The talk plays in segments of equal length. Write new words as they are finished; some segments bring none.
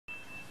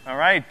All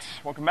right,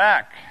 welcome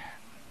back.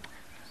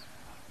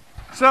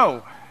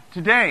 So,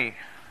 today,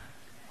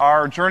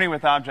 our journey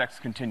with objects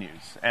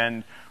continues,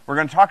 and we're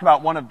going to talk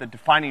about one of the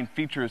defining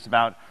features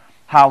about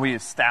how we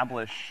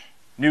establish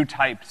new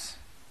types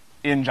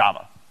in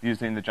Java,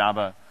 using the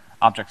Java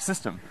object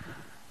system.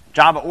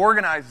 Java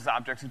organizes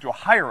objects into a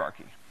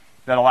hierarchy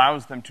that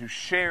allows them to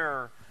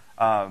share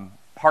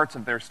parts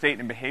of their state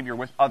and behavior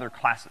with other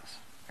classes.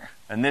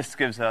 And this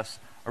gives us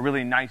a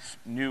really nice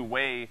new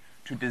way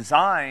to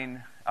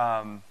design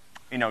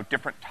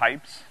different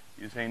types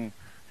using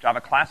Java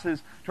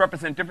classes to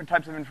represent different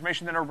types of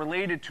information that are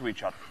related to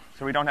each other.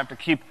 So we don't have to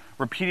keep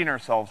repeating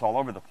ourselves all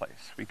over the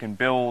place. We can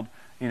build,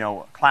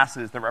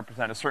 classes that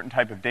represent a certain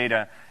type of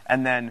data,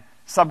 and then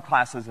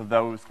subclasses of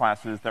those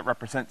classes that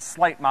represent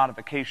slight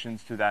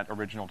modifications to that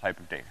original type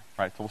of data,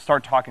 right? So we'll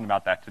start talking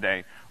about that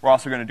today. We're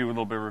also going to do a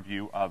little bit of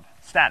review of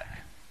static.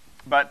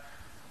 But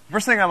the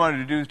first thing I wanted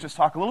to do is just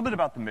talk a little bit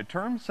about the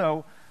midterm.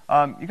 So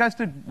you guys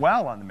did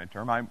well on the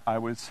midterm. I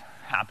was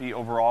happy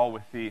overall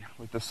with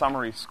the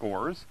summary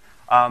scores.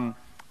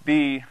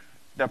 The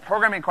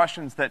programming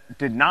questions that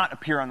did not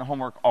appear on the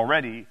homework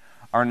already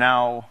are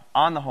now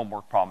on the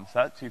homework problem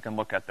set, so you can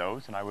look at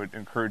those, and I would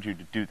encourage you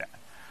to do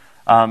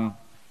that.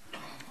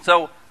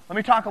 So let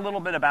me talk a little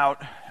bit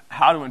about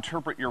how to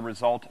interpret your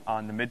result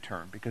on the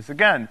midterm, because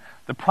again,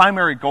 the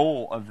primary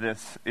goal of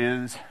this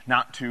is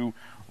not to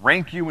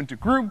rank you into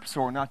groups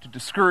or not to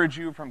discourage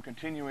you from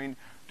continuing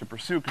to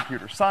pursue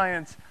computer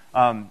science.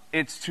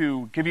 It's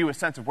to give you a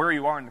sense of where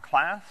you are in the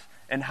class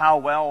and how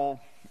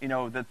well,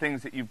 the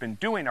things that you've been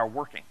doing are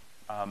working.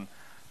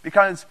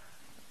 Because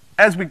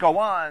as we go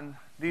on,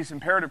 these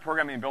imperative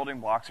programming building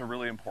blocks are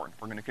really important.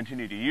 We're going to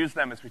continue to use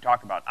them as we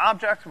talk about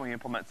objects, when we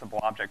implement simple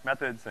object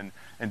methods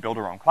and build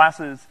our own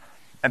classes.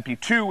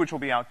 MP2, which will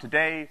be out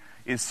today,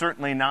 is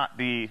certainly not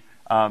the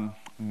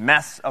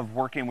mess of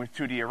working with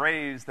 2D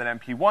arrays that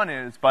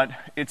MP1 is, but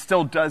it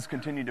still does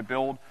continue to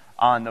build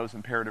on those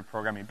imperative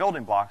programming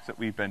building blocks that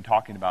we've been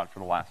talking about for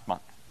the last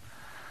month.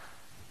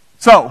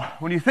 So,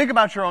 when you think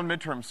about your own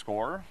midterm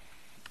score,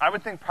 I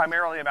would think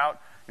primarily about,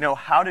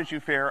 how did you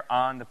fare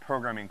on the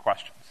programming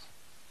questions?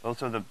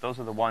 Those are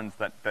the ones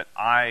that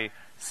I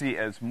see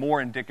as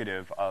more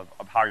indicative of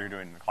how you're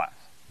doing in the class.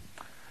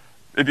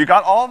 If you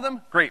got all of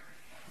them, great.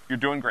 You're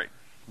doing great.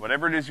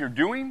 Whatever it is you're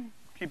doing,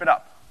 keep it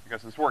up,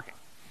 because it's working.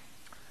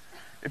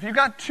 If you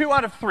got 2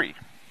 out of 3,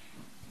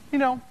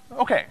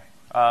 okay.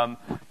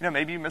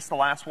 Maybe you missed the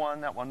last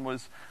one. That one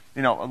was,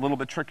 a little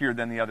bit trickier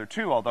than the other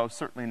 2, although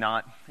certainly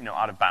not,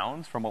 out of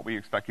bounds from what we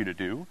expect you to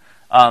do.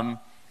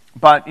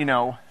 But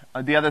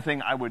the other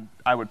thing I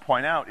would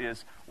point out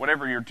is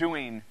whatever you're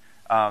doing,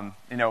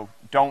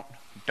 don't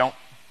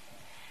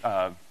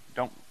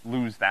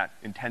lose that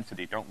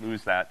intensity. Don't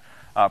lose that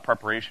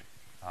preparation.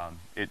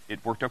 It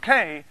worked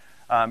okay.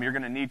 You're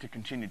going to need to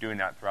continue doing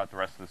that throughout the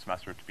rest of the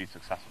semester to be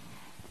successful.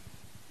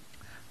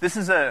 This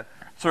is a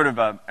sort of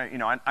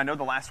I know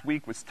the last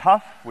week was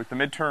tough with the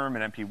midterm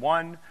and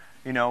MP1,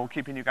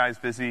 keeping you guys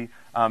busy.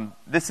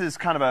 This is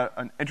kind of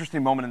an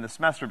interesting moment in the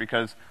semester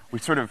because we're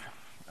sort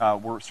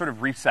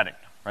of resetting,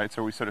 right?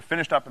 So we sort of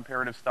finished up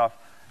imperative stuff.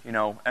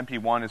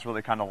 MP1 is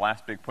really kind of the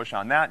last big push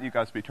on that. You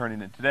guys will be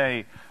turning in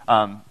today.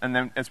 And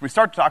then as we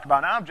start to talk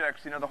about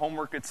objects, the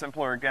homework gets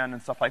simpler again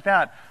and stuff like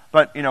that.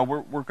 But,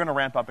 we're going to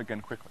ramp up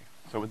again quickly.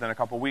 So within a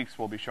couple weeks,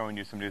 we'll be showing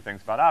you some new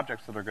things about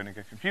objects that are going to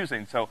get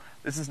confusing. So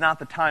this is not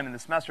the time in the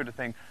semester to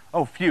think,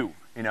 oh, phew,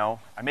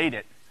 I made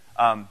it.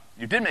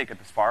 You did make it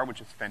this far,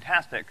 which is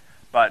fantastic.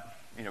 But,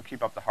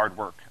 keep up the hard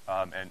work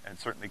and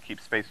certainly keep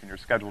space in your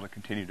schedule to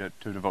continue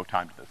to devote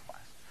time to this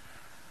class.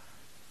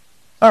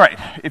 All right,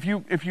 if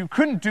you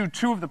couldn't do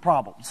 2 of the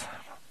problems,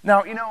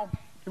 now, it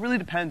really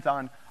depends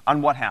on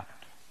what happened.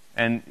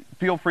 And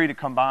feel free to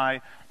come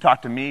by,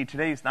 talk to me.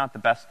 Today's not the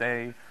best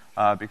day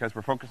because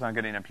we're focused on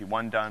getting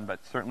MP1 done, but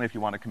certainly if you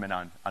want to come in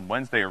on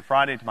Wednesday or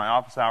Friday to my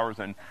office hours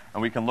and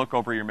we can look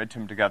over your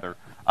midterm together.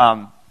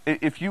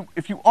 If you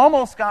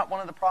almost got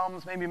one of the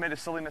problems, maybe you made a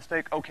silly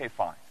mistake, okay,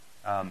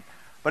 fine.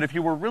 But if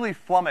you were really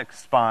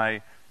flummoxed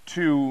by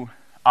 2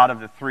 out of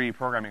the 3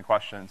 programming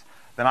questions,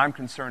 then I'm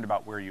concerned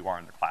about where you are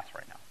in the class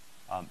right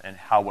now, and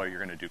how well you're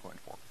going to do going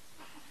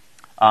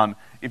forward.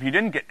 If you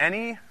didn't get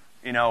any,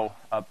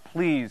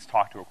 please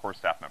talk to a core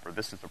staff member.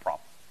 This is the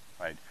problem,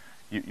 right?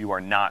 You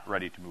are not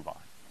ready to move on.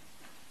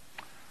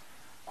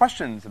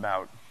 Questions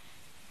about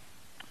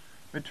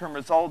midterm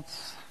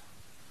results?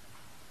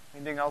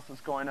 Anything else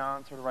that's going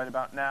on sort of right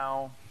about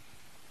now?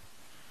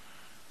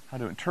 How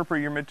to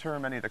interpret your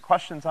midterm? Any of the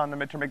questions on the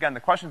midterm? Again, the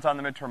questions on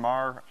the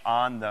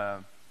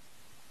midterm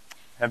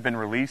have been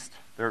released.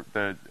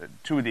 They're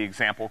 2 of the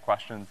example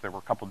questions. There were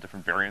a couple of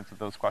different variants of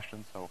those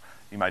questions, so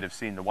you might have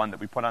seen the one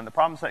that we put on the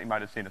problem set. You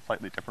might have seen a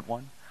slightly different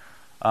one.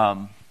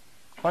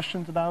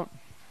 Questions about?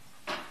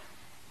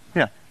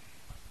 Yeah.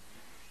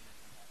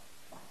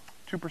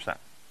 2%.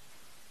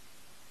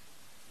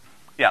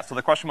 Yeah, so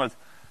the question was,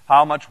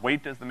 how much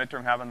weight does the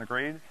midterm have on the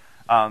grade?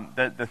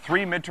 The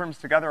 3 midterms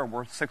together are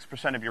worth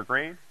 6% of your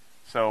grade,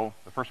 so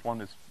the first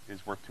one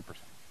is worth 2%.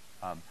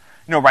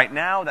 Right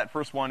now, that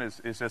first one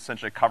is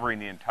essentially covering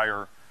the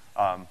entire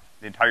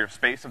the entire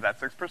space of that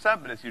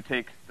 6%, but as you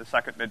take the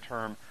second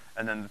midterm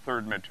and then the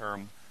third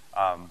midterm,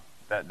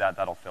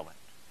 that'll fill in.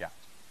 Yeah.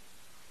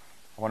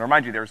 I want to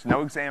remind you, there's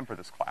no exam for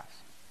this class.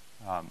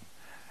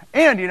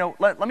 And, you know,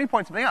 let me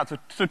point something out. So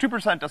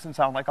 2% doesn't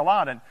sound like a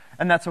lot,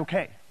 and that's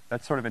okay.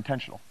 That's sort of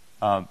intentional.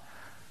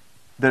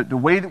 The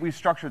way that we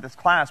structure this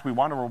class, we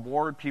want to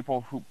reward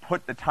people who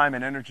put the time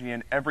and energy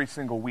in every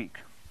single week.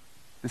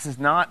 This is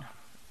not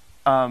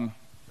a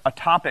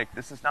topic.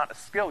 This is not a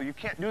skill. You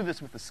can't do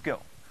this with a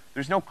skill.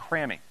 There's no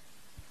cramming,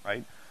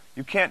 right?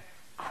 You can't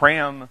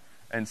cram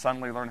and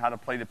suddenly learn how to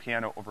play the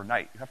piano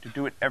overnight. You have to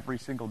do it every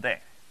single day.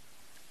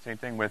 Same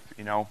thing with,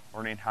 you know,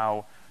 learning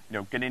how, you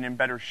know, getting in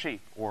better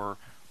shape or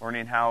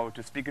learning how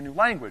to speak a new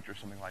language or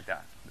something like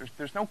that.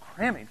 There's no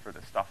cramming for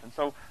this stuff. And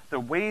so the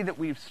way that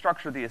we've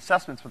structured the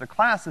assessments for the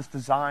class is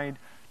designed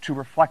to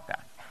reflect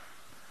that.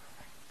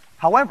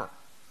 However,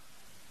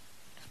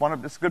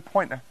 this is a good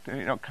point,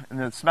 you know, in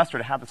the semester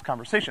to have this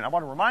conversation. I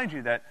want to remind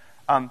you that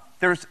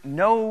there's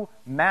no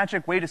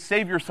magic way to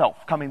save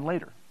yourself coming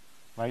later,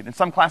 right? In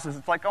some classes,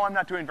 it's like, oh, I'm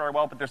not doing very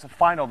well, but there's a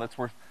final that's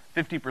worth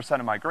 50%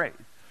 of my grade.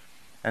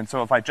 And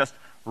so if I just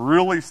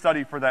really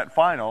study for that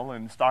final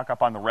and stock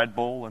up on the Red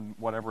Bull and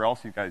whatever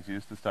else you guys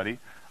use to study,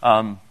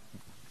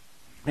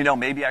 you know,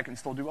 maybe I can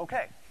still do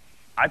okay.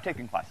 I've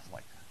taken classes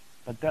like that.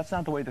 But that's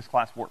not the way this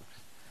class works.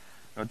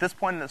 You know, at this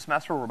point in the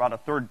semester, we're about a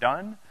third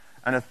done,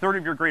 and a third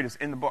of your grade is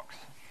in the books.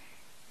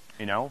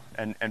 You know,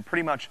 and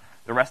pretty much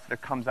the rest of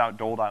it comes out,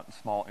 doled out in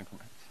small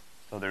increments.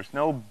 So there's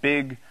no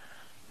big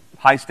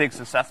high-stakes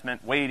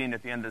assessment waiting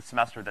at the end of the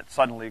semester that's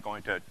suddenly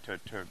going to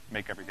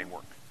make everything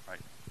work, right?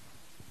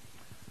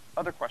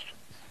 Other questions?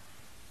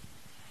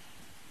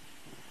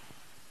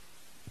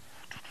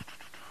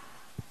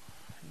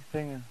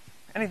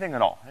 Anything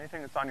at all?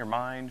 Anything that's on your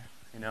mind?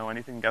 You know,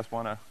 anything you guys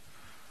want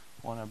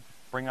to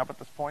bring up at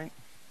this point?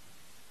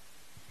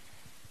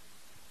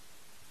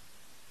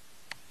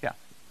 Yeah.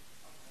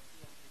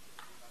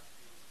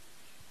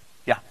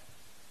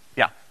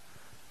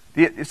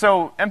 Yeah.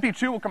 So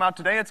MP2 will come out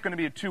today. It's going to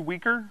be a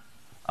 2-weeker.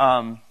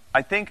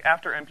 I think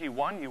after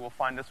MP1, you will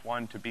find this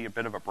one to be a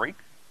bit of a break.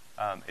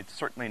 It's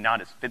certainly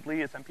not as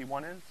fiddly as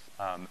MP1 is.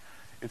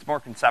 It's more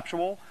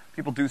conceptual.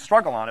 People do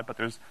struggle on it, but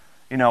there's,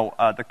 you know,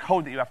 the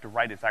code that you have to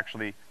write is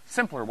actually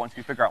simpler once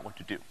you figure out what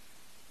to do.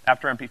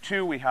 After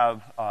MP2, we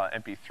have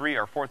MP3,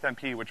 our fourth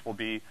MP, which will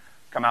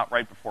come out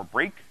right before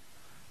break.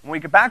 When we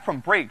get back from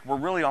break, we're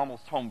really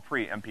almost home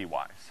free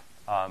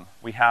MP-wise.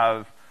 We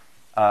have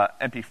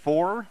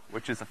MP4,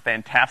 which is a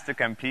fantastic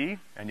MP,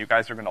 and you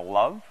guys are going to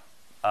love.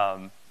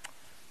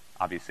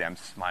 Obviously, I'm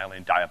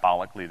smiling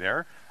diabolically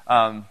there.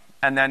 And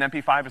then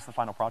MP5 is the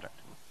final project.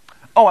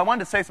 Oh, I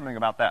wanted to say something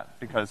about that,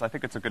 because I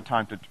think it's a good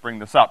time to bring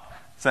this up,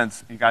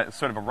 since you guys, it's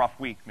sort of a rough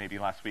week, maybe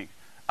last week.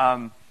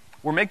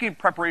 We're making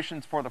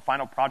preparations for the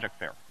final project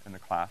fair in the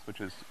class, which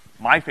is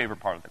my favorite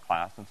part of the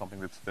class, and something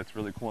that's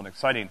really cool and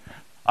exciting.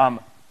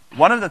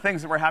 One of the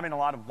things that we're having a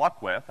lot of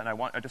luck with, and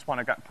I just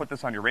want to put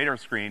this on your radar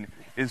screen,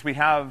 is we've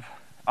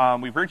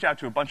reached out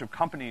to a bunch of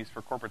companies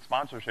for corporate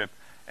sponsorship,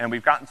 and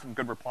we've gotten some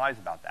good replies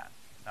about that.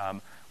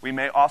 We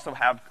may also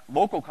have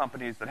local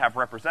companies that have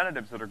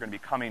representatives that are going to be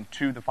coming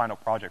to the final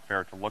project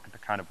fair to look at the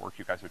kind of work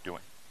you guys are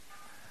doing.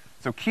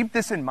 So keep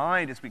this in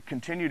mind as we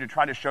continue to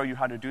try to show you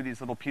how to do these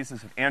little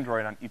pieces of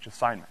Android on each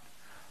assignment,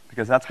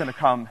 because that's going to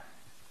come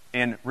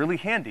in really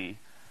handy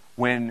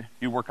when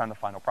you work on the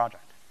final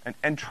project.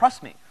 And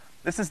trust me,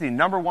 this is the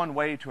 #1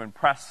 way to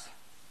impress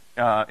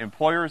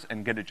employers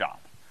and get a job,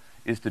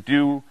 is to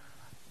do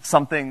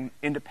something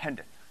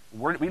independent.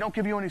 We don't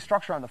give you any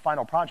structure on the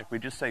final project. We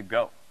just say,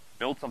 go,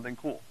 build something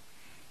cool.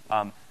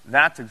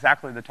 That's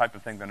exactly the type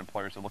of thing that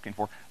employers are looking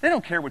for. They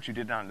don't care what you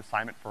did on an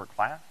assignment for a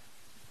class.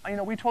 You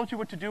know, we told you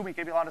what to do. We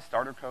gave you a lot of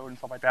starter code and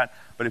stuff like that.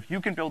 But if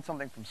you can build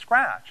something from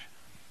scratch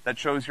that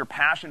shows your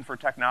passion for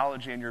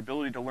technology and your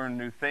ability to learn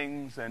new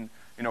things and,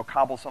 you know,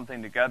 cobble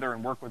something together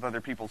and work with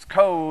other people's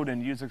code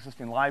and use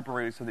existing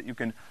libraries so that you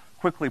can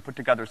quickly put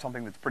together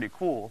something that's pretty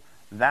cool,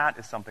 that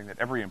is something that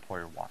every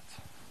employer wants.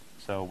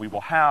 So we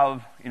will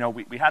have, you know,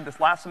 we had this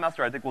last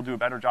semester. I think we'll do a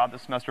better job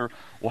this semester.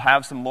 We'll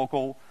have some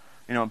local,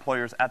 you know,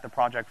 employers at the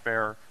project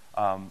fair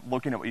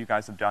looking at what you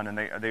guys have done, and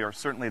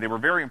they were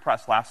very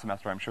impressed last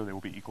semester. I'm sure they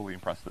will be equally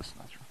impressed this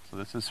semester. So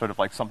this is sort of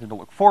like something to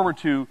look forward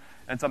to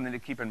and something to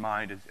keep in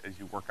mind as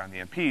you work on the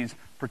MPs,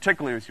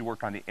 particularly as you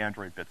work on the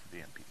Android bits of the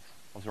MPs.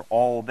 Those are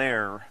all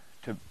there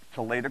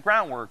to lay the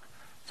groundwork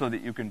so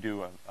that you can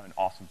do an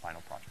awesome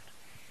final project.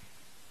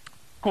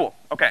 Cool.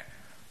 Okay.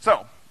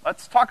 So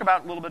let's talk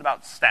a little bit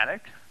about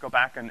static. Go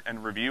back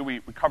and review. We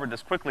covered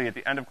this quickly at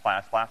the end of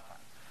class last time.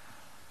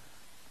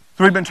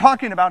 So we've been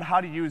talking about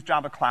how to use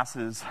Java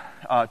classes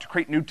to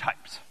create new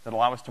types that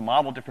allow us to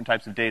model different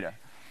types of data.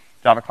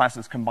 Java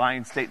classes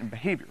combine state and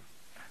behavior.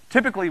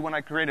 Typically, when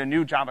I create a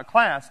new Java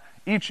class,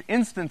 each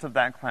instance of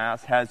that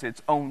class has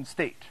its own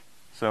state.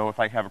 So if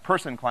I have a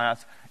person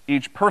class,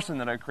 each person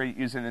that I create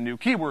using a new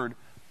keyword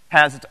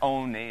has its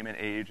own name and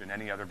age and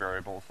any other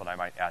variables that I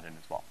might add in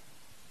as well.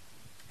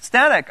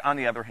 Static, on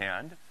the other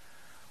hand,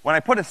 when I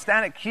put a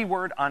static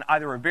keyword on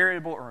either a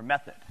variable or a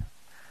method,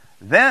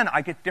 then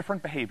I get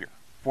different behavior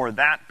for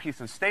that piece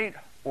of state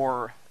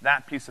or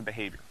that piece of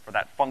behavior, for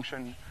that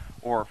function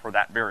or for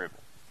that variable.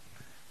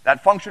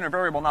 That function or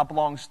variable now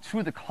belongs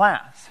to the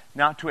class,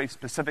 not to a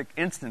specific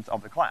instance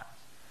of the class.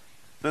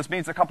 This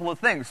means a couple of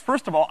things.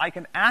 First of all, I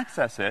can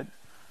access it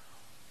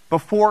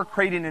before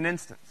creating an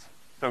instance.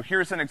 So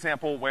here's an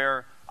example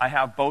where I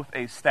have both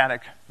a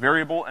static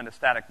variable and a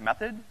static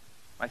method.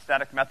 My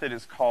static method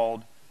is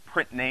called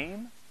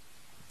printName.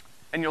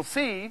 And you'll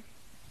see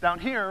down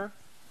here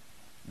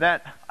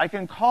that I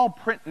can call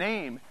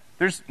printName.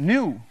 There's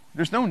no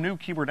new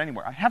keyword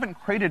anywhere. I haven't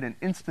created an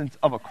instance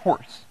of a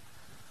course,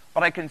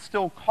 but I can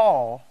still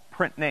call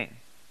printName.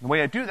 The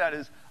way I do that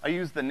is I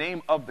use the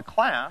name of the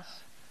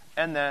class,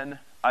 and then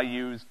I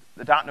use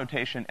the dot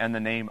notation and the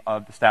name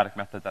of the static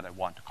method that I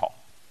want to call.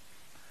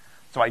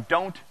 So I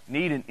don't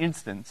need an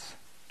instance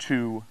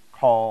to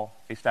call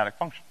a static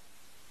function.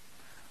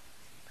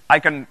 I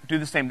can do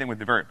the same thing with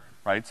the variable,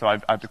 right? So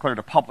I've declared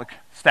a public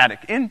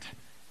static int,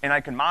 and I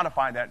can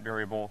modify that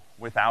variable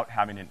without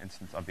having an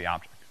instance of the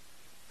object.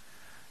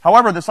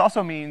 However, this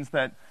also means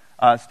that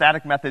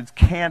static methods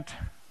can't,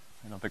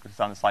 I don't think this is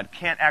on the slide,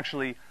 can't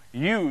actually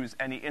use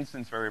any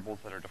instance variables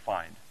that are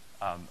defined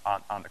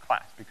on the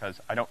class, because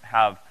I don't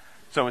have,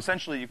 so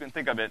essentially you can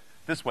think of it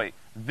this way.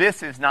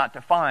 This is not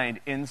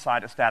defined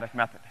inside a static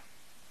method.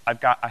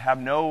 I have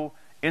no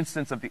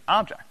instance of the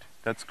object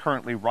that's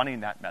currently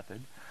running that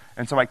method,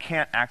 and so I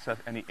can't access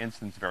any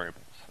instance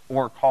variables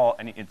or call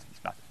any instance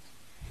methods.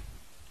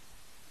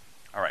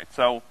 All right,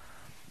 so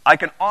I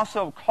can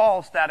also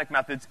call static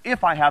methods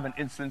if I have an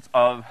instance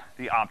of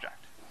the object.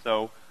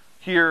 So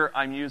here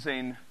I'm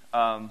using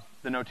the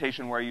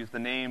notation where I use the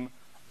name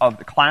of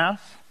the class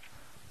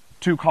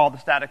to call the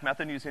static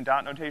method using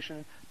dot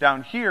notation.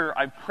 Down here,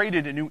 I've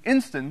created a new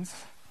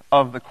instance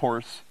of the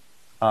course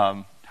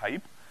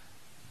type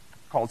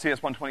called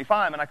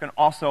CS125, and I can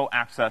also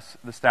access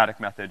the static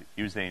method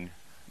using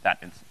that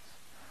instance.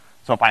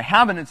 So if I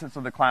have an instance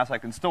of the class, I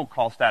can still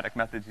call static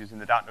methods using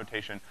the dot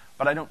notation,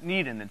 but I don't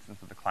need an instance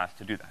of the class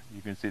to do that.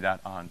 You can see that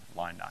on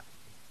line 9.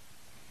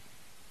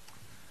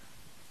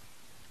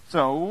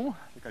 So,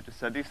 I think I just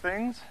said these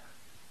things.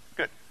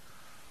 Good.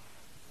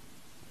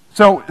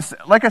 So,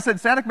 like I said,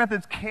 static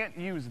methods can't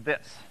use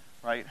this,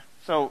 right?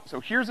 So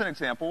here's an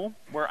example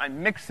where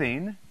I'm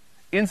mixing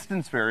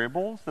instance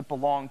variables that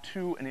belong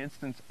to an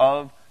instance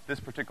of this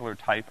particular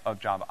type of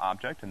Java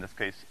object, in this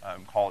case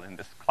called in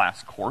this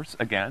class course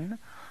again.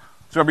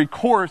 So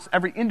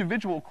every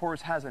individual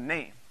course has a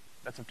name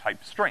that's of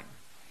type string.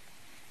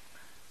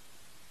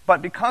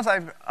 But because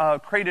I've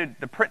created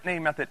the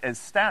printName method as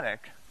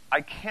static,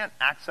 I can't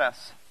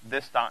access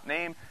this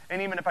 .name,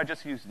 and even if I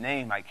just use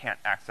name, I can't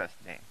access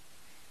name.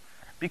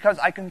 Because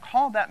I can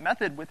call that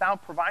method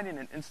without providing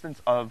an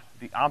instance of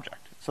the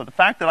object. So the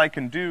fact that I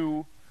can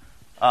do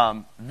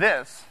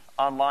this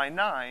on line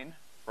 9,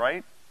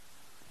 right?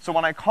 So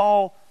when I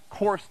call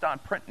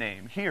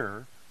course.printName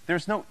here,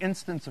 there's no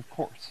instance of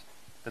course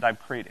that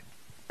I've created.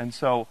 And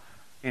so,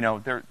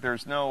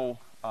 there's no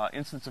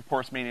instance of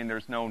course, meaning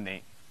there's no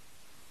name.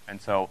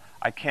 And so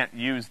I can't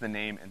use the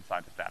name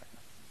inside the static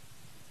method.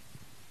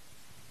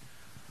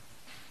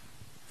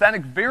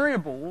 Static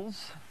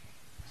variables,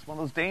 it's one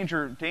of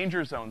those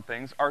danger zone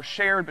things, are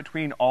shared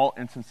between all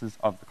instances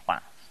of the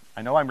class.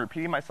 I know I'm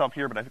repeating myself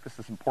here, but I think this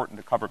is important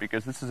to cover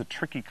because this is a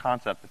tricky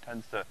concept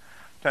that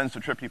tends to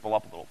trip people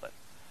up a little bit.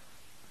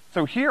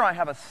 So here I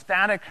have a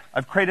static,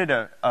 I've created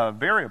a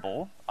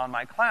variable on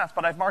my class,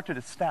 but I've marked it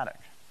as static.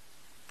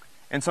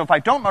 And so if I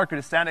don't mark it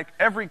as static,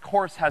 every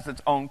course has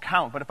its own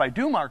count. But if I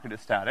do mark it as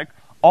static,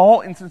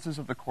 all instances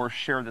of the course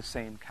share the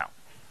same count.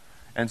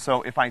 And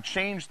so if I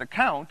change the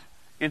count,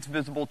 it's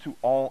visible to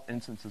all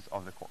instances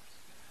of the course.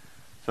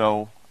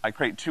 So I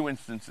create 2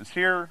 instances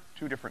here,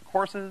 2 different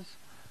courses.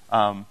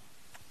 Now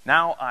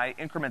I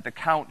increment the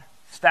count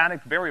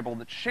static variable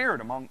that's shared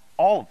among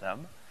all of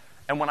them.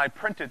 And when I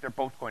print it, they're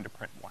both going to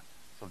print 1.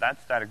 So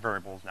that static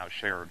variable is now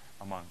shared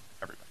among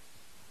everybody.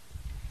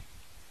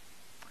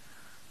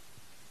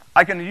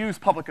 I can use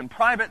public and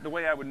private the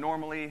way I would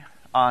normally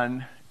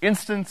on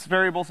instance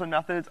variables and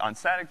methods, on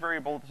static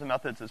variables and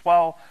methods as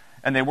well,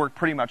 and they work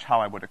pretty much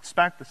how I would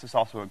expect. This is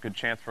also a good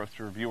chance for us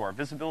to review our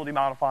visibility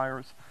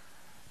modifiers.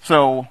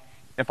 So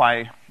if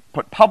I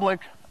put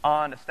public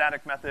on a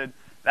static method,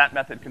 that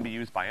method can be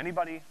used by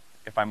anybody.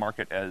 If I mark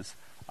it as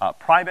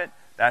private,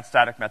 that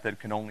static method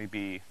can only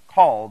be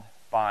called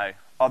by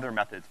other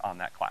methods on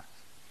that class.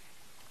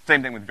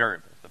 Same thing with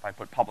variables. If I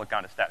put public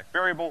on a static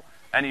variable,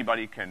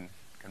 anybody can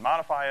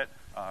modify it,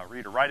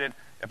 read or write it.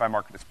 If I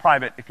mark it as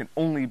private, it can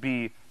only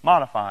be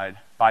modified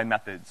by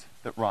methods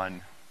that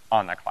run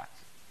on that class.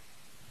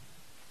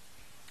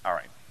 All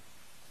right.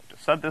 I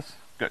just said this.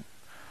 Good.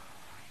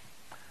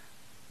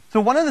 So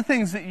one of the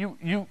things that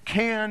you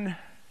can,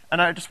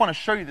 and I just want to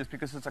show you this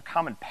because it's a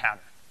common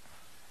pattern,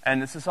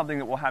 and this is something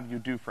that we'll have you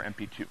do for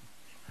MP2.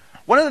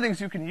 One of the things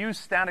you can use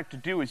static to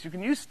do is you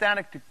can use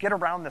static to get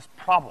around this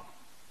problem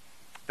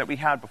that we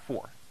had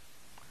before.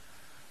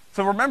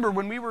 So remember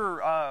when we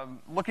were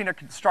looking at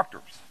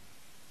constructors,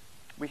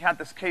 we had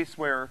this case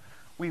where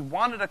we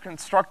wanted a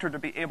constructor to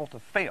be able to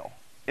fail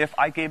if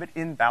I gave it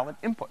invalid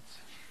inputs.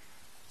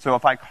 So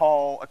if I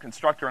call a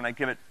constructor and I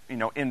give it,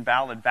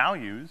 invalid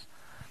values,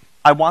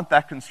 I want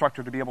that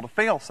constructor to be able to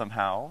fail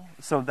somehow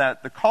so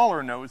that the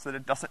caller knows that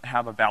it doesn't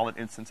have a valid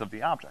instance of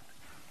the object.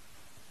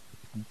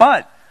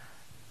 But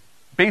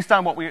based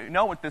on what we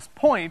know at this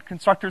point,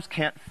 constructors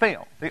can't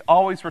fail. They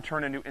always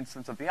return a new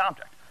instance of the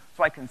object.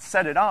 So I can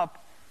set it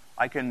up,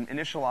 I can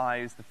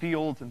initialize the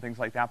fields and things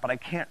like that, but I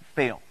can't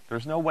fail.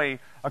 There's no way,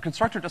 a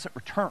constructor doesn't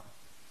return.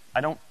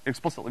 I don't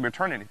explicitly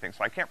return anything,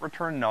 so I can't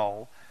return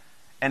null.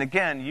 And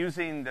again,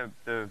 using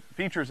the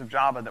features of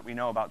Java that we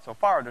know about so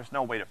far, there's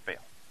no way to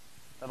fail.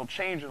 That'll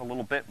change in a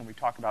little bit when we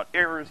talk about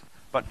errors,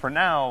 but for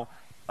now,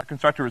 a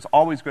constructor is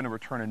always going to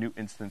return a new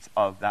instance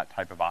of that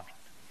type of object.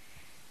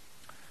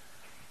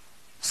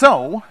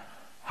 So,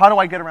 how do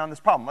I get around this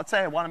problem? Let's say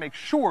I want to make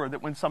sure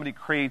that when somebody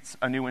creates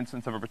a new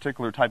instance of a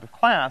particular type of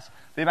class,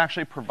 they've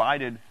actually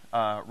provided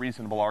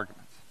reasonable arguments.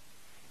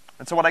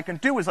 And so what I can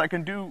do is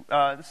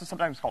this is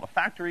sometimes called a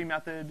factory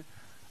method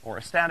or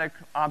a static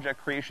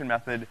object creation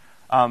method.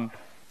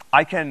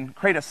 I can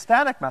create a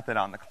static method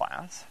on the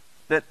class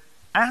that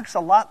acts a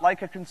lot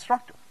like a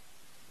constructor.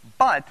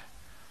 But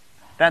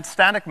that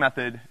static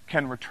method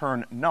can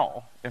return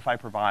null if I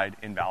provide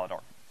invalid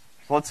arguments.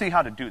 So let's see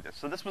how to do this.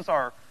 So this was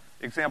our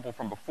example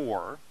from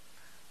before,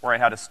 where I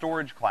had a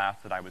storage class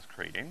that I was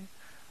creating.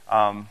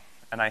 And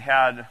I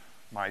had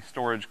my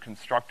storage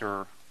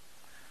constructor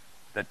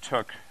that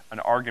took an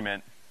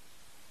argument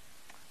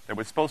that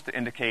was supposed to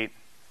indicate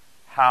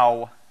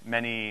how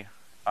many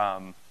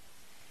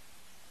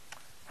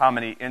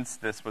ints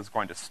this was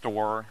going to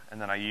store,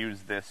 and then I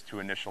used this to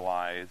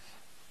initialize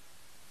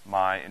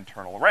my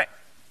internal array.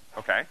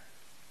 Okay?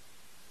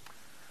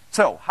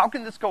 So, how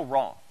can this go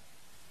wrong?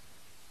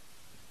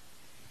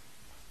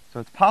 So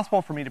it's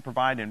possible for me to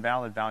provide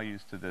invalid values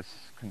to this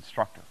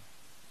constructor.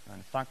 And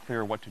it's not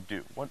clear what to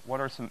do. What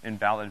are some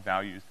invalid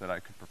values that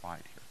I could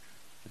provide here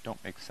that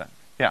don't make sense?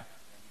 Yeah.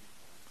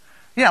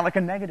 Yeah, like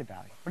a negative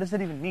value. What does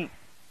that even mean?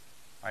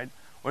 Right?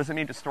 What does it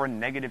mean to store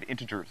negative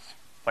integers?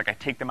 It's like I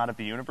take them out of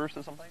the universe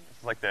or something? This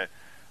is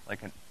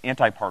like an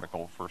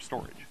antiparticle for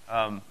storage.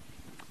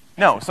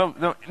 No, so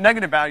the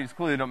negative values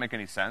clearly don't make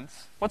any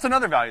sense. What's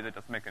another value that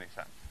doesn't make any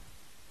sense?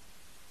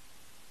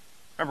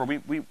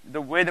 Remember,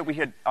 the way that we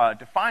had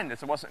defined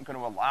this, it wasn't going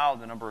to allow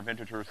the number of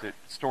integers it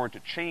stored to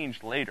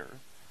change later.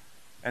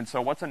 And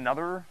so what's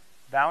another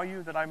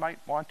value that I might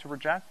want to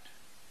reject?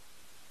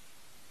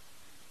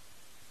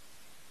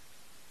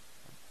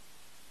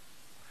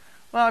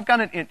 Well, I've got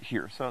an int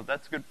here, so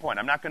that's a good point.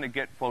 I'm not going to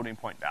get floating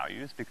point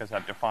values because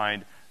I've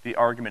defined the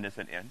argument as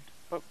an int.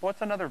 But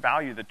what's another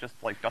value that just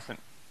doesn't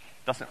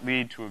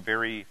lead to a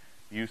very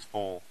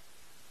useful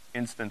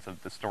instance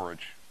of the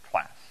storage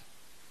class?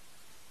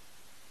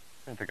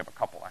 I'm going to think of a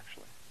couple,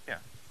 actually. Yeah.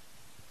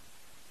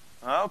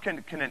 Oh,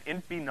 can an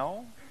int be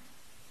null?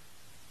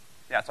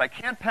 Yeah, so I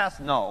can't pass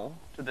null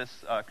to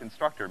this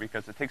constructor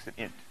because it takes an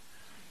int.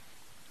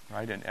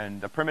 Right?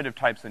 And the primitive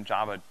types in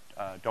Java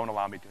don't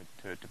allow me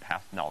to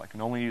pass null. I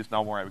can only use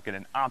null where I would get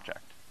an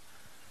object.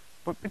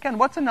 But again,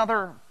 what's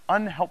another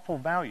unhelpful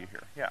value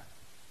here? Yeah.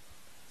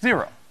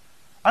 0.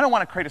 I don't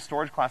want to create a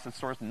storage class that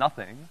stores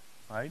nothing,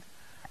 right?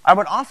 I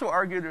would also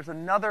argue there's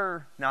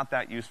another not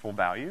that useful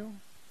value.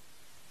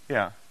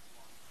 Yeah.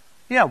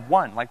 Yeah,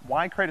 1. Like,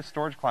 why create a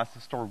storage class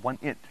to store one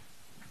int?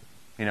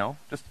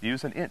 Just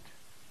use an int.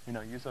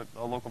 Use a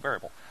local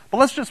variable. But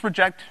let's just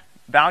reject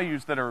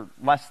values that are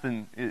less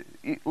than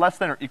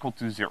or equal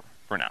to 0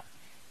 for now.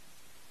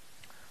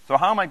 So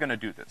how am I going to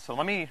do this? So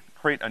let me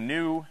create a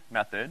new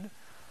method.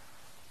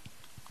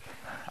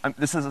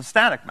 This is a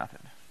static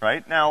method,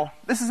 right? Now,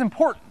 this is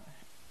important.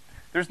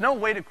 There's no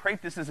way to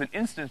create this as an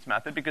instance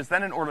method because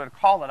then in order to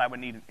call it, I would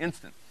need an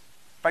instance.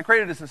 If I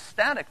create it as a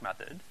static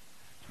method,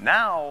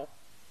 now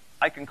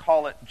I can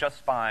call it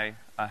just by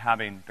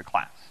having the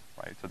class,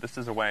 right? So this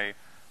is a way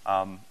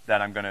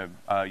that I'm going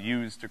to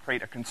use to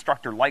create a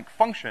constructor-like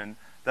function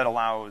that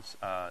allows,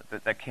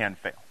 that can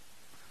fail.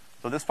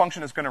 So this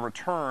function is going to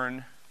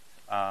return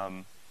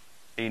a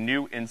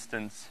new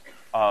instance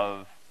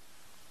of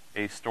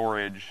the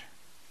storage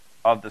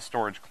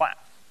class.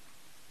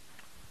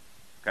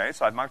 Okay,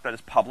 so I've marked that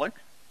as public.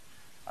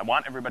 I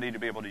want everybody to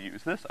be able to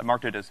use this. I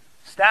marked it as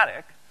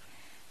static.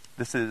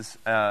 This is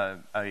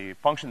a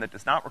function that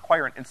does not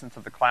require an instance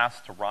of the class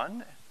to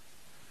run.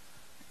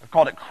 I've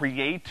called it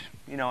create.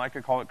 I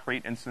could call it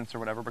create instance or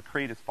whatever, but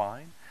create is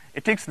fine.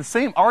 It takes the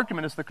same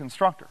argument as the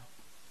constructor.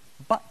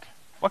 But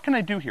what can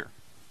I do here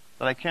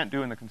that I can't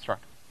do in the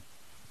constructor?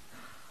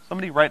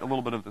 Somebody write a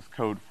little bit of this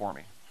code for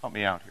me. Help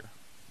me out here.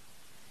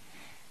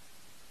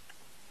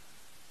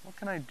 What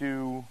can I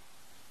do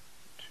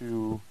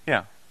to,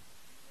 yeah.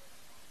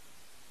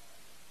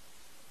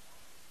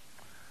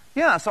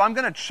 Yeah, so I'm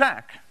going to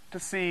check to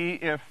see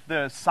if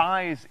the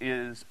size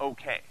is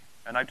okay.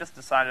 And I just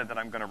decided that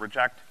I'm going to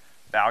reject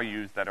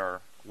values that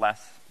are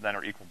less than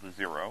or equal to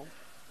 0.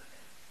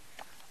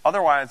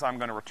 Otherwise, I'm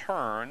going to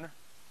return,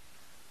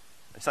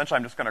 essentially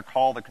I'm just going to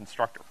call the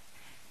constructor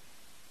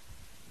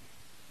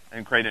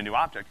and create a new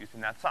object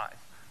using that size.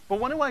 But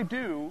what do I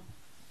do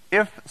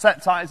if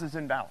set size is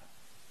invalid?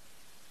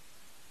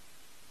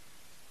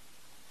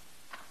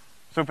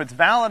 So if it's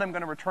valid, I'm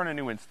going to return a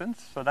new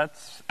instance. So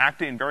that's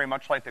acting very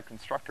much like the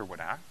constructor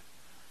would act.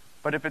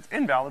 But if it's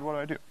invalid,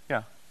 what do?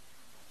 Yeah.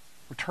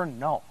 Return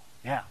null.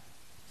 Yeah.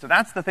 So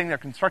that's the thing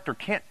that constructor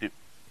can't do.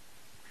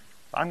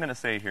 So I'm going to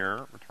say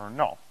here, return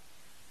null.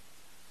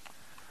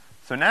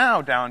 So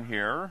now down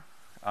here,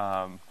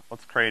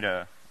 let's create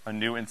a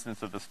new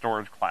instance of the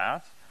storage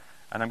class.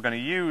 And I'm going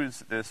to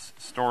use this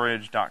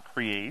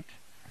storage.create.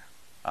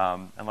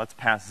 And let's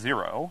pass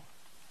 0.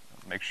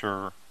 Make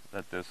sure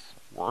that this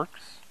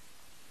works.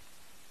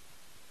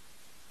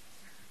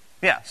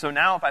 Yeah, so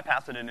now if I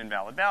pass it an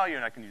invalid value,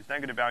 and I can use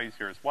negative values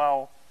here as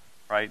well,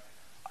 right?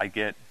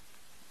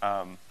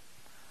 And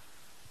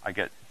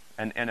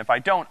if I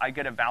don't, I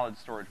get a valid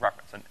storage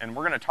reference. And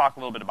we're going to talk a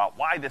little bit about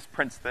why this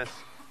prints this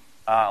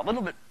a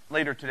little bit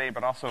later today,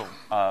 but also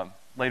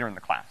later in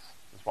the class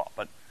as well.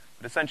 But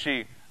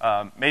essentially,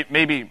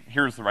 maybe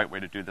here's the right way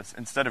to do this.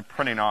 Instead of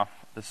printing off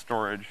the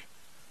storage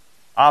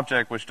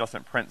object, which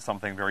doesn't print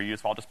something very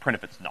useful, I'll just print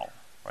if it's null,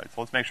 right? So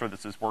let's make sure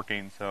this is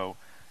working. So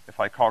if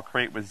I call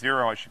create with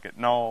 0, I should get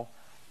null.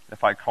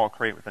 If I call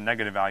create with a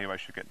negative value, I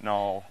should get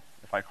null.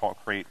 If I call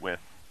create with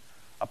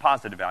a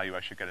positive value, I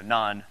should get a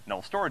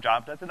non-null storage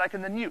object that I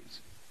can then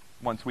use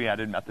once we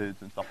added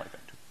methods and stuff like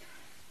that too.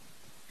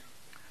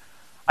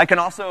 I can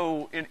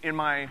also, in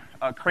my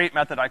create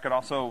method, I could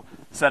also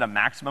set a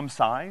maximum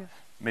size.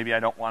 Maybe I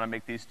don't want to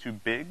make these too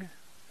big.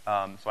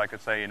 So I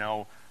could say,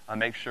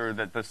 make sure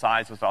that the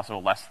size is also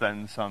less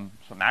than some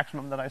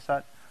maximum that I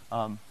set.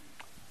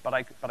 But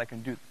I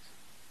can do this.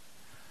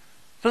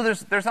 So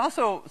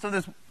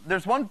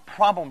there's one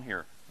problem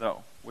here,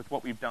 though, with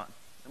what we've done.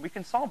 And we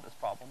can solve this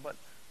problem, but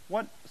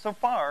so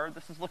far,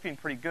 this is looking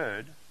pretty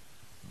good.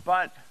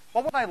 But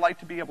what would I like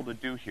to be able to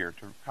do here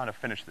to kind of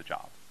finish the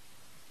job?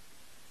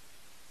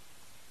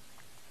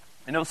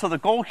 So the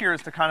goal here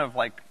is to kind of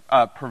like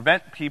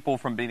prevent people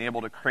from being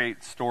able to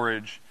create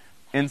storage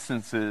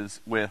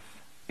instances with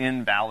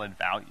invalid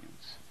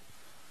values.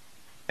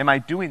 Am I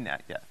doing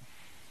that yet?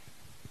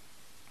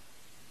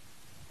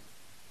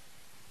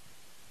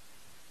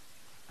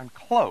 I'm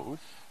close.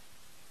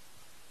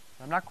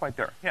 I'm not quite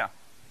there. Yeah.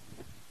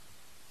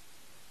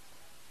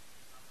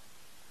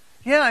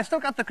 Yeah, I still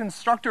got the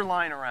constructor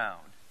line around.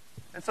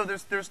 And so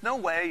there's no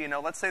way,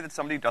 let's say that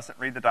somebody doesn't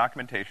read the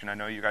documentation. I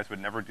know you guys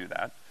would never do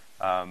that.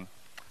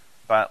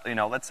 But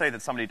let's say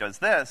that somebody does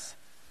this.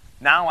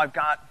 Now I've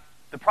got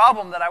the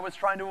problem that I was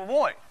trying to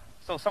avoid.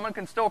 So someone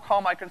can still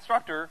call my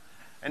constructor,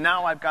 and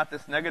now I've got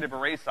this negative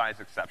array size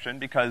exception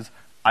because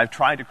I've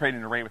tried to create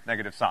an array with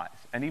negative size.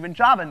 And even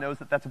Java knows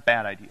that that's a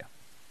bad idea.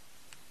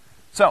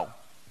 So,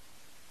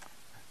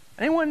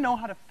 anyone know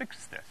how to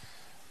fix this?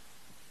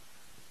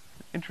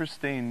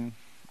 Interesting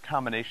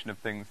combination of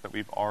things that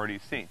we've already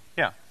seen.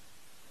 Yeah.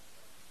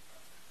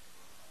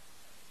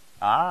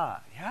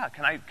 Yeah.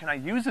 Can I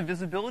use a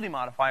visibility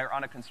modifier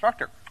on a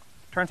constructor?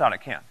 Turns out I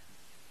can.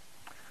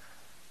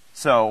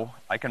 So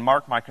I can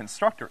mark my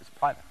constructor as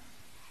private.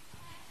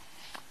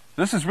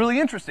 This is really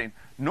interesting.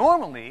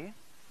 Normally,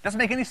 it doesn't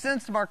make any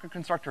sense to mark a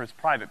constructor as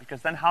private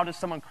because then how does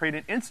someone create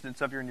an instance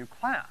of your new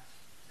class?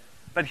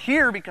 But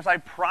here, because I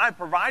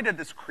provided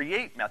this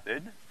create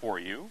method for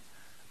you,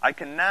 I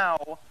can now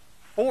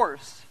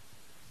force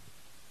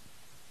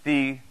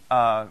the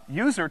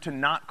user to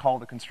not call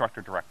the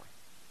constructor directly.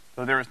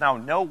 So there is now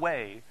no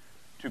way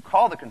to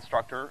call the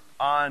constructor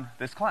on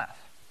this class.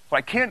 So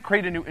I can't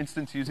create a new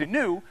instance using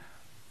new.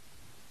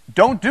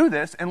 Don't do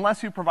this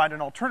unless you provide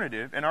an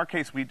alternative. In our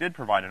case, we did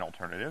provide an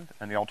alternative,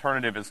 and the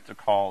alternative is to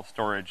call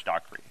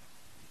storage.create.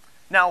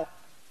 Now,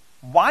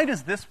 why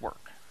does this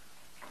work?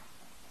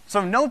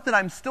 So note that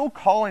I'm still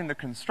calling the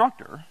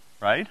constructor,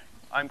 right?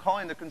 I'm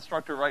calling the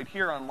constructor right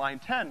here on line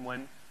 10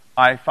 when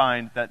I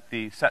find that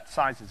the set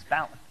size is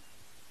valid.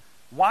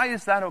 Why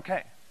is that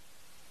okay?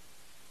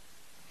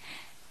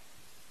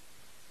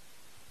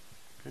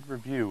 Good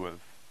review of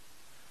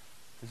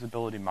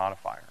visibility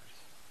modifiers.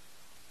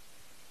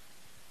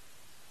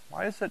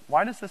 Why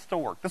does this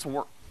still work? This will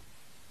work.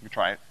 You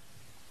try it.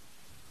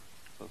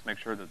 So let's make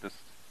sure that this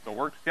still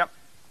works. Yep,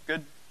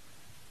 good.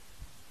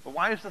 But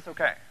why is this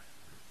okay?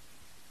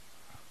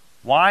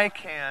 Why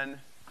can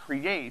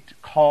create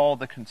call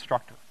the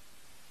constructor,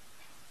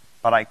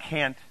 but I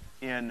can't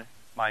in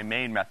my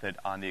main method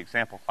on the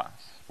example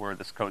class where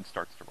this code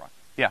starts to run?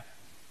 Yeah.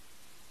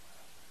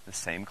 The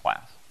same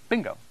class.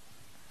 Bingo.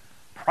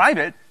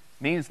 Private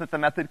means that the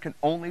method can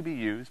only be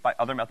used by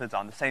other methods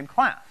on the same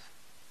class.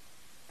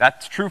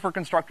 That's true for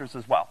constructors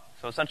as well.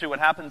 So essentially what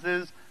happens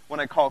is when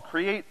I call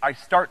create, I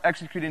start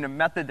executing a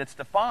method that's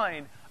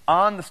defined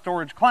on the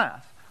storage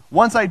class.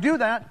 Once I do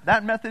that,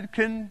 that method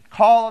can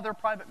call other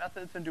private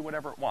methods and do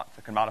whatever it wants.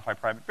 It can modify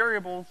private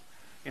variables,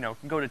 it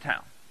can go to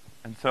town.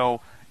 And so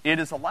it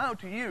is allowed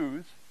to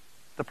use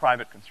the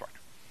private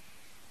constructor.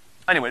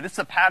 Anyway, this is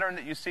a pattern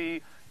that you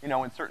see,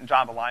 in certain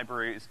Java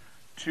libraries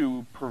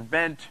to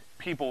prevent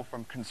people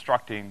from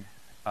constructing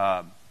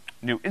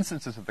new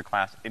instances of the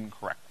class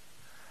incorrectly.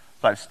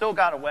 So I've still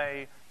got a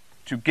way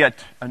to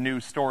get a new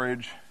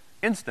storage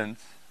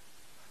instance,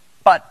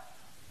 but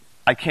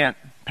I can't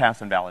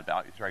pass invalid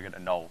values, or I get a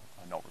null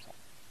result.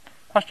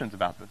 Questions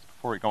about this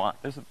before we go on?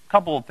 There's a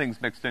couple of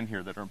things mixed in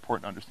here that are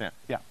important to understand.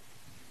 Yeah.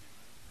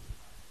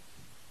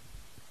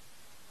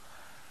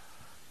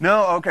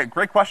 No, okay,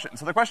 great question.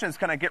 So the question is,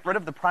 can I get rid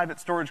of the private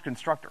storage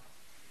constructor?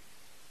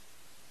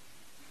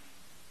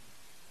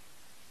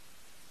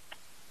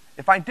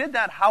 If I did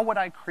that, how would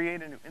I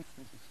create a new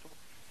instance of storage?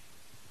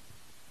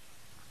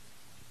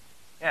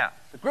 Yeah,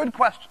 it's a good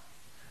question.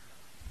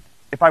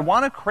 If I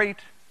want to create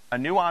a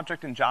new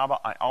object in Java,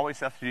 I always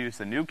have to use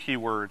a new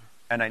keyword,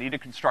 and I need a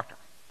constructor.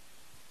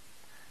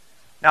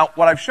 Now,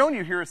 what I've shown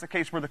you here is the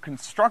case where the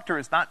constructor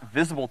is not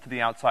visible to the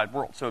outside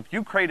world. So if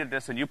you created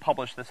this and you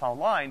published this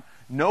online,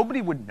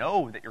 nobody would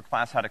know that your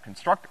class had a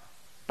constructor.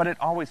 But it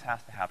always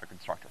has to have a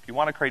constructor. If you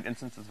want to create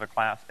instances of a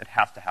class, it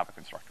has to have a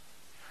constructor.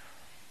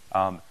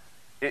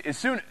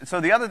 So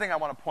the other thing I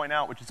want to point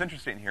out, which is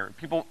interesting here,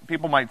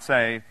 people might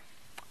say,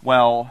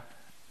 well,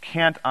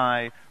 can't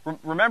I,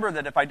 remember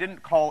that if I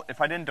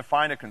didn't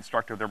define a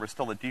constructor, there was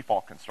still a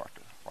default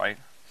constructor, right?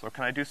 So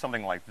can I do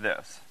something like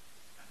this?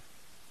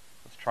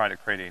 Let's try to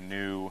create a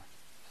new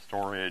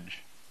storage.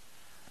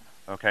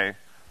 Okay.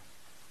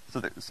 So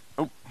this is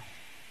a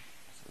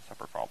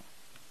separate problem,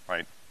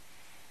 right?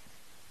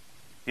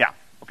 Yeah,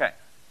 okay.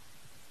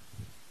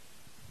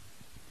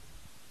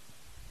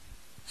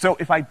 So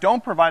if I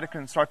don't provide a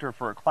constructor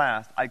for a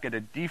class, I get a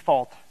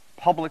default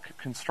public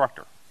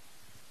constructor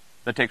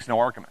that takes no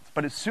arguments.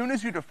 But as soon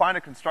as you define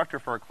a constructor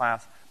for a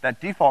class, that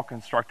default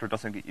constructor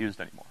doesn't get used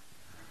anymore.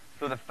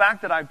 So the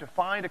fact that I've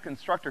defined a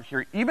constructor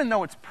here, even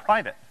though it's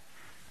private,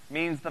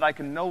 means that I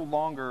can no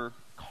longer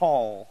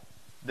call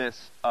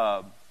this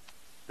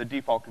the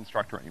default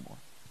constructor anymore.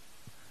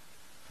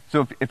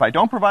 So if I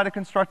don't provide a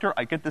constructor,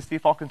 I get this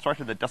default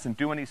constructor that doesn't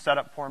do any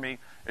setup for me.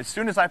 As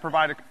soon as I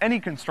provide any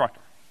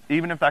constructor,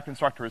 even if that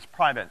constructor is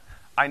private,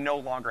 I no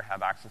longer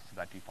have access to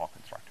that default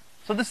constructor.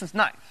 So this is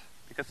nice,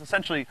 because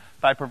essentially,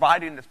 by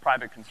providing this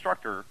private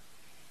constructor,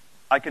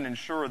 I can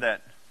ensure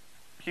that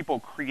people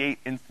create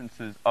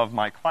instances of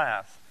my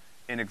class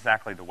in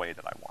exactly the way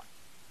that I want.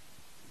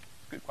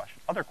 Good question.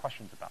 Other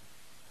questions about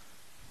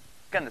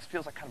it? Again, this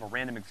feels like kind of a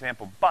random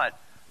example, but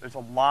there's a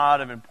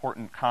lot of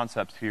important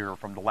concepts here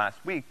from the last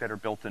week that are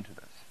built into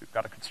this. We've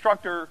got a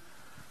constructor,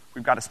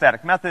 we've got a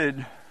static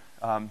method,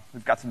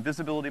 we've got some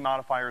visibility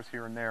modifiers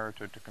here and there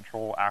to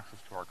control access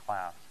to our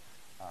class,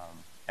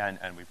 and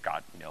we've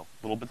got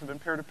little bits of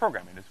imperative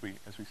programming as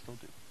we still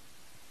do.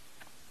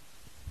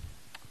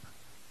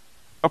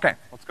 Okay,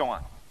 let's go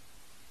on.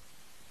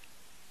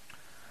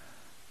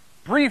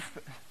 Brief.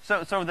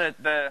 So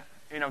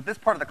this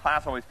part of the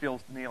class always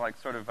feels to me like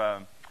sort of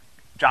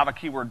Java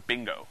keyword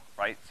bingo,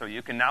 right? So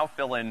you can now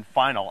fill in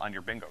final on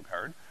your bingo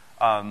card.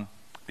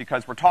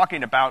 Because we're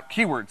talking about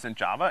keywords in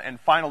Java, and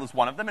final is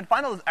one of them. And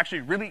final is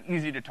actually really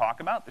easy to talk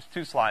about. There's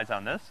 2 slides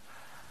on this.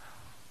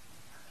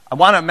 I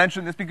want to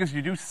mention this because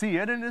you do see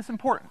it, and it's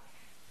important.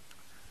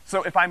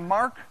 So if I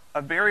mark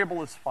a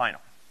variable as final,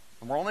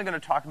 and we're only going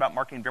to talk about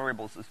marking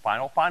variables as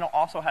final, final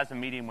also has a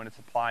meaning when it's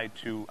applied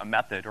to a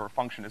method or a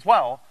function as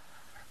well,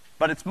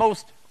 but it's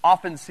most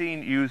often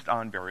seen used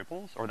on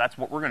variables, or that's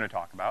what we're going to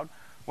talk about.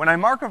 When I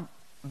mark a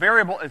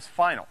variable as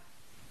final,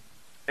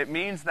 it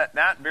means that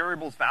that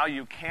variable's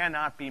value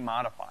cannot be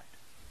modified.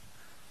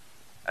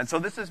 And so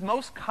this is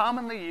most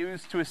commonly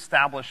used to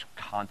establish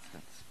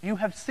constants. You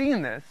have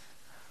seen this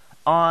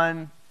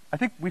on, I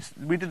think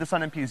we did this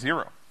on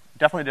MP0.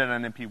 Definitely did it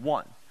on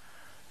MP1.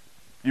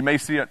 You may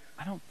see it,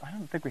 I don't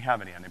think we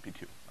have any on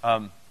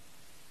MP2.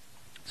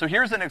 So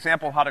here's an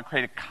example of how to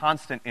create a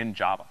constant in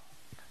Java.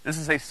 This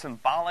is a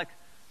symbolic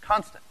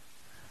constant.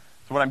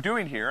 So what I'm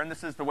doing here, and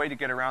this is the way to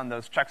get around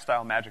those check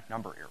style magic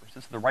number errors.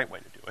 This is the right way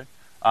to do it.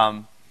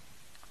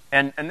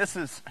 And this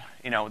is,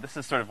 this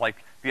is sort of like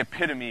the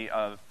epitome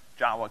of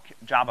Java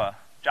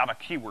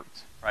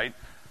keywords, right?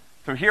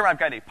 So here I've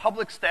got a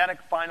public static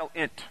final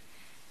int.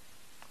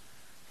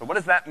 So what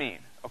does that mean?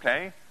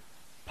 Okay,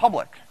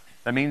 public.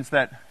 That means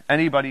that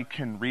anybody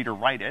can read or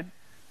write it,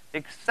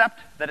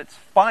 except that it's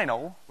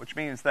final, which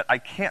means that I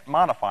can't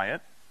modify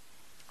it.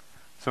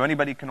 So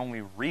anybody can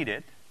only read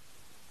it.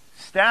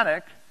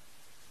 Static,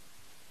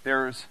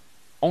 there's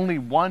only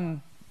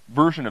one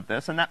version of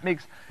this, and that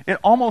makes, it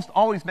almost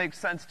always makes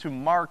sense to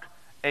mark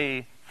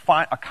a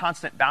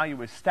constant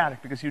value as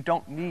static because you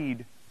don't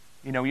need,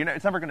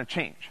 it's never going to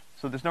change.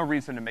 So there's no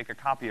reason to make a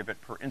copy of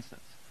it per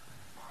instance.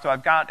 So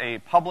I've got a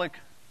public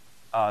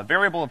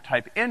variable of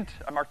type int.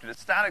 I marked it as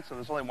static, so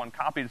there's only one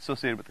copy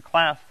associated with the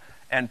class,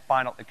 and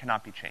final, it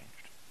cannot be changed.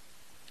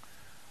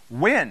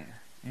 When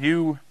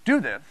you do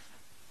this,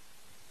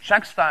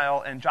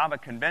 checkstyle and Java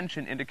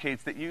convention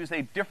indicates that you use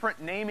a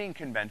different naming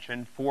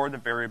convention for the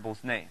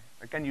variable's name.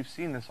 Again, you've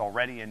seen this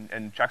already,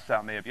 and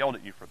checkstyle may have yelled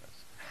at you for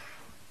this.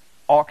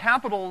 All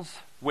capitals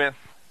with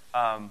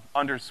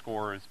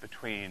underscores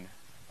between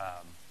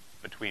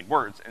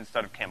words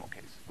instead of camel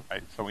case,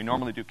 right? So we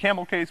normally do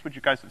camel case, which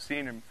you guys have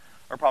seen and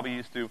are probably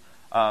used to.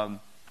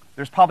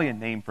 There's probably a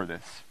name for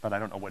this, but I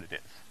don't know what it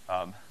is.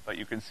 But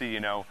you can see,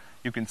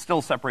 you can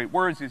still separate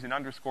words using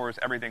underscores.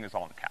 Everything is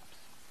all in caps.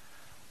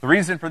 The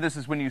reason for this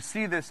is when you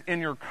see this in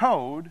your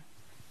code,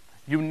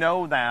 you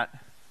know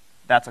that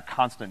that's a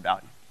constant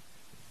value.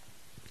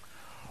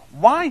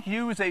 Why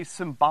use a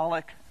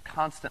symbolic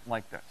constant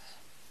like this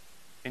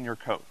in your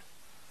code?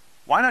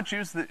 Why not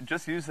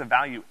just use the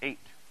value 8?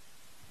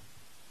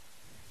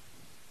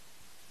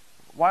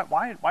 Why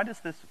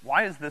does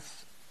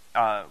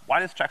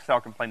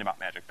Checkstyle complain about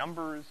magic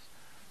numbers?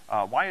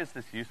 Why is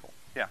this useful?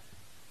 Yeah.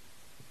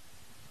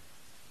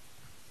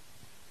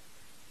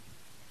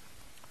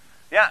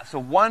 Yeah, so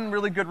one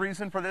really good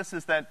reason for this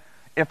is that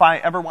if I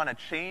ever want to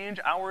change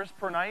hours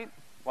per night,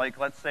 like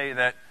let's say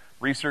that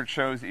research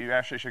shows that you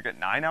actually should get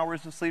 9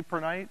 hours of sleep per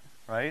night,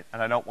 right?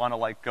 And I don't want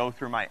to go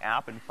through my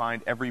app and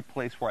find every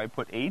place where I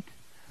put 8.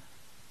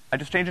 I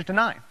just change it to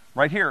 9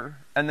 right here,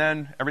 and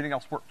then everything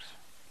else works.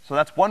 So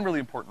that's one really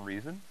important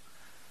reason.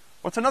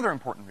 What's another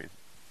important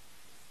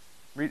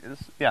reason?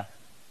 Yeah.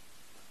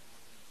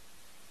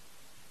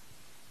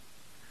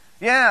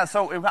 Yeah,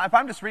 so if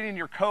I'm just reading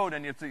your code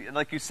and it's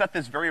you set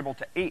this variable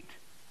to 8,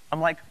 I'm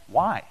like,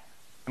 why?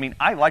 I mean,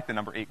 I like the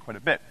number 8 quite a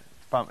bit.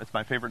 It's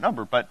my favorite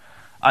number, but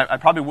I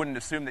probably wouldn't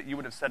assume that you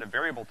would have set a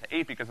variable to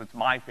 8 because it's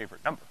my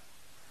favorite number.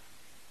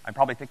 I'm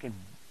probably thinking,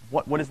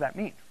 what does that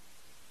mean?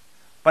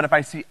 But if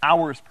I see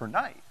hours per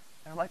night,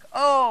 I'm like,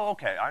 oh,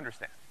 okay, I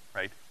understand,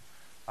 right?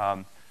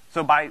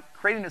 So by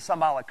creating a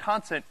symbolic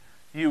constant,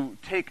 you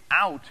take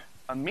out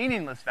a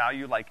meaningless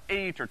value like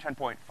 8 or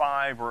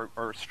 10.5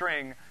 or a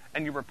string,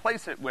 and you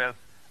replace it with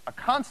a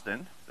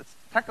constant that's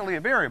technically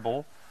a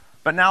variable,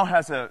 but now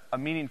has a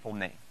meaningful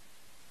name,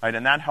 right?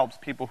 And that helps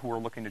people who are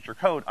looking at your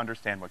code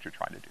understand what you're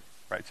trying to do,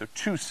 right? So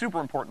 2 super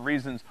important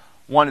reasons.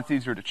 One, it's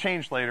easier to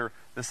change later.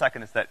 The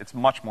second is that it's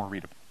much more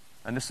readable.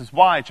 And this is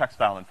why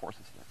Checkstyle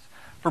enforces this.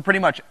 For pretty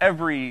much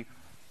every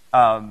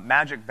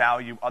magic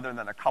value other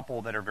than a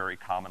couple that are very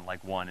common,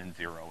 like 1 and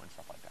 0 and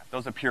stuff like that.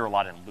 Those appear a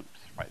lot in loops,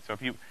 right? So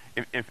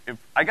if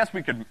I guess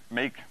we could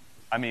make,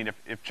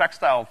 if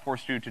Checkstyle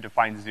forced you to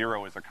define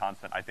 0 as a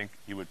constant, I think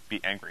you would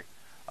be angry.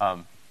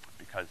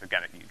 Because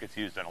again, it gets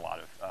used in a lot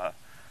of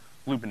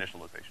loop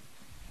initialization.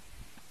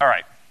 All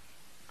right.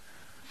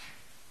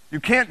 You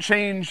can't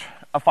change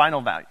a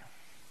final value.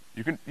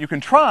 You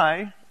can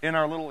try in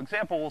our little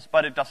examples,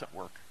 but it doesn't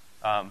work.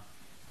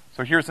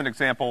 So here's an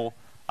example.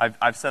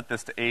 I've set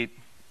this to 8.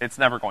 It's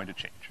never going to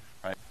change,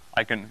 right?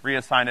 I can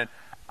reassign it.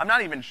 I'm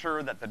not even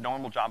sure that the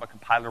normal Java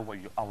compiler will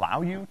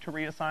allow you to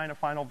reassign a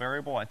final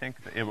variable. I think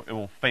it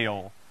will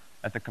fail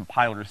at the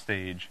compiler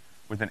stage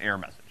with an error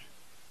message.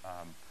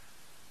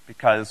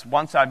 Because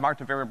once I've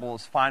marked a variable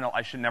as final,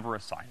 I should never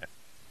assign it,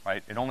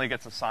 right? It only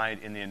gets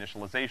assigned in the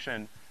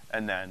initialization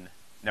and then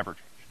never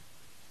changed.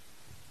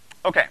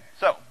 Okay,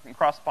 so we can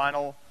cross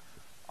final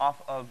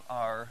off of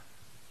our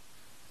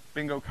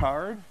bingo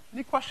card.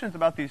 Any questions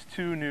about these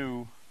two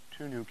new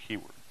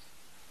keywords?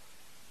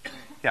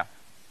 Yeah.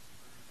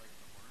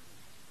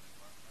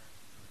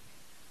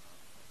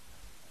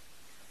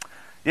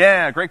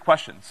 Yeah, great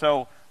question.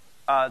 So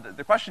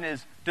the question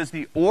is, does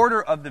the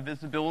order of the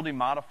visibility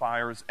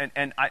modifiers,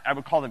 and I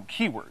would call them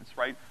keywords,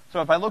 right?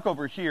 So if I look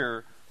over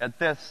here at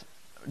this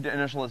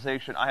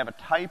initialization, I have a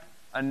type,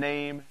 a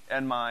name,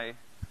 and my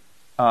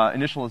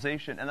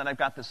initialization, and then I've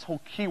got this whole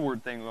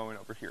keyword thing going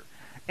over here.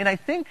 And I'm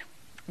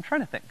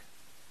trying to think.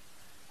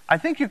 I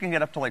think you can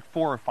get up to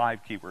 4 or 5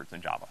 keywords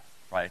in Java,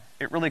 right?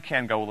 It really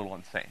can go a little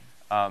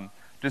insane.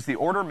 Does the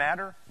order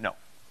matter? No.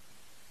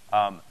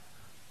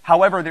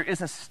 However, there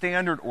is a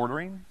standard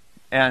ordering,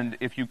 and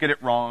if you get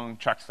it wrong,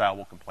 Checkstyle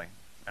will complain.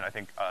 And I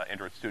think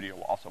Android Studio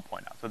will also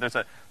point out. So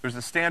there's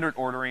a standard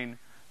ordering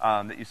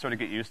that you sort of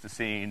get used to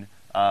seeing.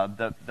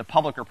 The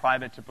public or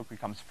private typically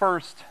comes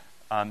first.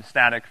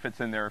 Static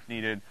fits in there if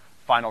needed.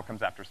 Final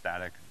comes after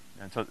static.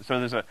 And so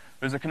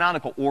there's a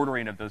canonical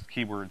ordering of those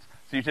keywords.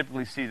 So you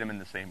typically see them in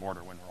the same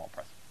order when they're all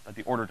present. But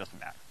the order doesn't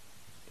matter.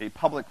 A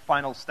public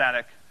final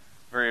static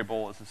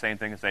variable is the same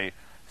thing as a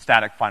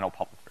static final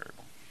public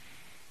variable.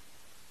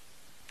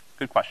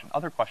 Good question.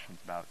 Other questions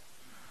about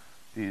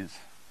these?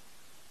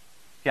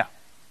 Yeah.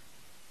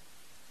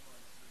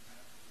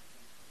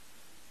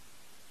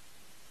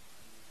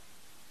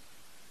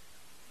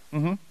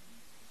 Mm-hmm.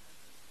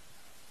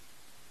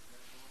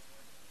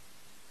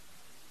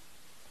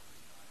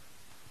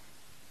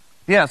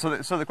 Yeah,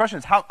 so the question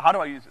is, how do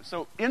I use it?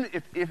 So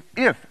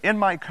if in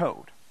my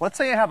code, let's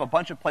say I have a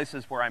bunch of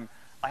places where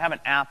I have an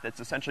app that's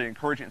essentially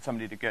encouraging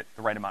somebody to get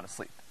the right amount of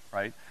sleep,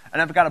 right?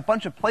 And I've got a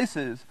bunch of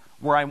places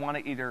where I want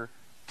to either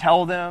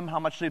tell them how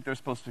much sleep they're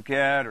supposed to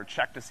get or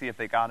check to see if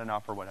they got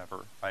enough or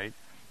whatever, right?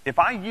 If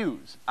I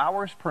use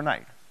hours per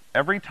night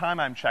every time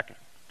I'm checking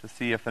to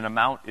see if an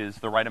amount is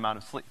the right amount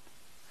of sleep,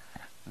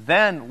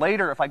 then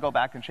later if I go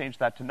back and change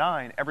that to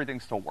 9, everything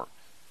still works.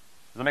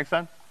 Does that make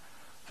sense?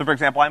 So for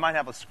example, I might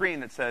have a screen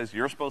that says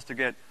you're supposed to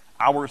get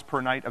hours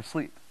per night of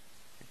sleep.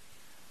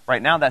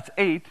 Right now that's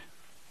 8.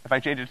 If I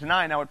change it to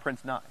 9, now it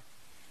prints 9.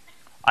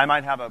 I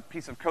might have a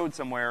piece of code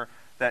somewhere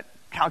that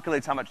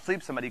calculates how much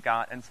sleep somebody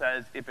got and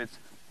says if it's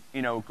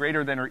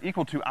greater than or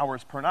equal to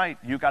hours per night,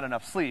 you got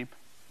enough sleep.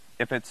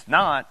 If it's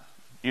not,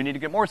 you need to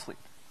get more sleep,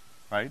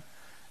 right?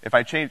 If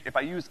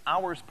I use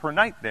hours per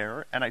night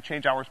there, and I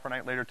change hours per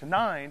night later to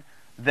 9,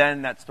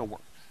 then that still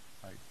works,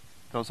 right?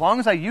 So as long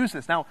as I use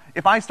this, now,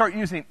 if I start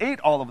using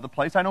 8 all over the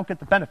place, I don't get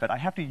the benefit. I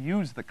have to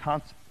use the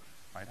constant,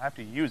 right? I have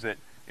to use it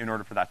in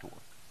order for that to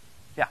work.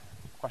 Yeah,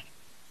 question?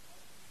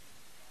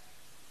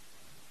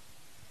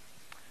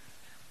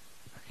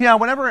 Yeah,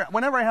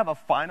 whenever I have a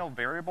final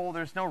variable,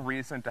 there's no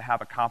reason to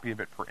have a copy of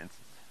it per instance,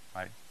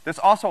 right? This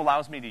also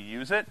allows me to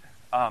use it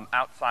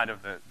outside of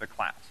the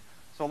class.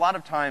 So a lot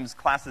of times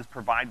classes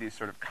provide these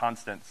sort of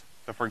constants.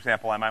 So for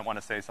example, I might want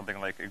to say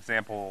something like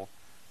example,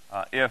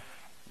 if,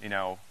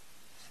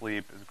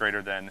 sleep is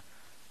greater than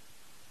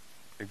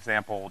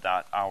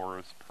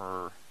example.hours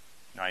per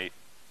night,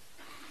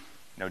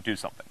 do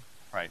something,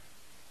 right?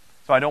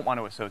 So I don't want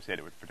to associate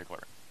it with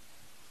particular.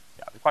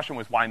 Yeah, the question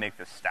was why make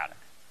this static?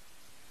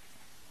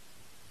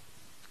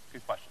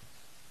 Good questions.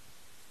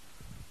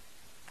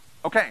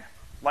 Okay,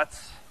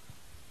 let's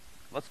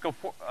go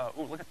for,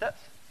 ooh, look at this.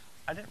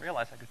 I didn't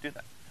realize I could do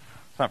that.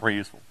 It's not very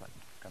useful, but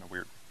kind of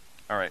weird.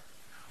 All right.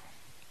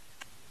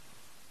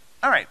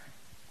 All right.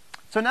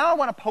 So now I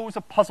want to pose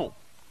a puzzle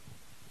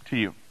to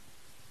you.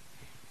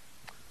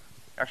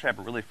 Actually, I have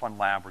a really fun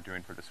lab we're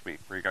doing for this week,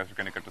 where you guys are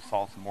going to get to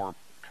solve some more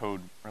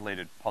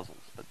code-related puzzles,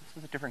 but this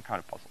is a different kind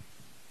of puzzle.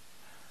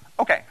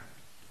 Okay.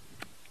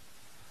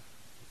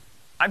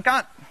 I've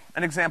got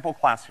an example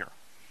class here.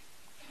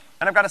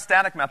 And I've got a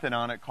static method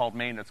on it called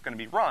main that's going to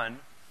be run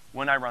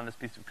when I run this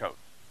piece of code.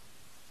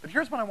 But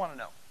here's what I want to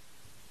know.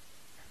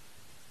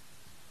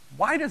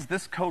 Why does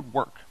this code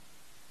work?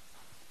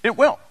 It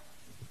will.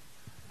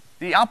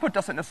 The output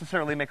doesn't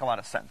necessarily make a lot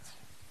of sense,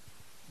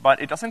 but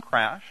it doesn't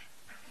crash,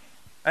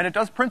 and it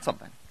does print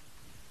something.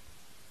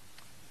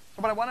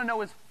 So what I want to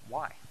know is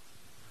why.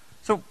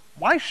 So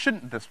why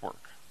shouldn't this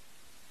work?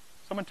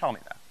 Someone tell me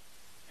that.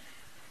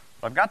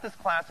 So I've got this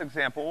class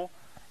example.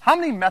 How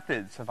many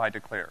methods have I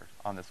declared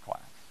on this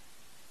class?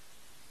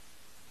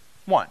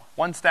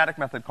 One static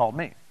method called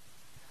main.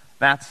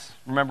 That's,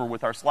 remember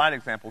with our slide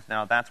examples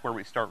now, that's where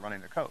we start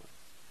running the code.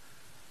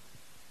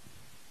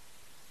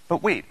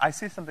 But wait, I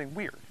see something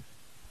weird.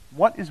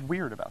 What is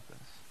weird about this?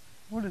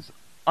 What is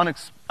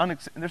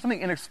there's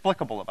something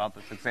inexplicable about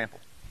this example.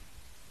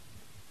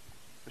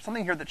 There's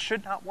something here that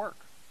should not work.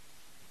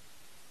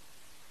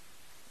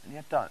 And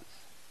yet does.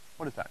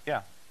 What is that?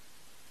 Yeah.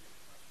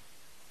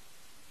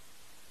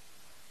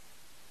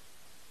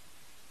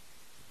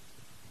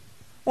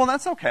 Well,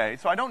 that's okay.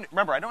 So I don't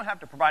have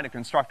to provide a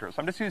constructor, so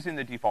I'm just using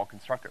the default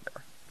constructor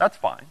there. That's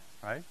fine,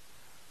 right?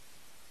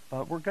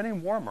 But we're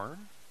getting warmer.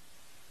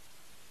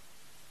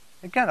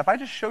 Again, if I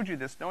just showed you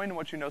this, knowing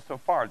what you know so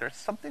far, there's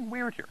something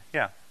weird here.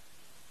 Yeah.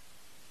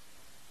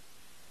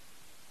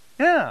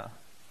 Yeah.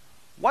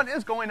 What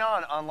is going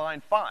on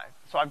line 5?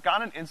 So I've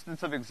got an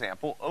instance of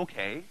example,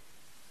 okay.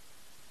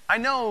 I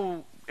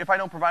know if I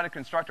don't provide a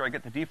constructor, I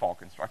get the default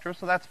constructor,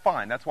 so that's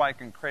fine. That's why I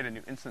can create a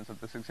new instance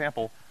of this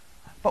example.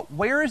 But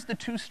where is the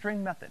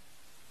toString method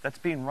that's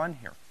being run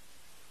here?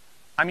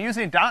 I'm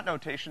using dot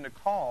notation to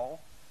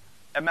call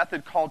a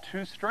method called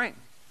toString.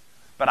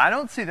 But I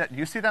don't see that. Do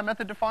you see that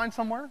method defined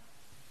somewhere?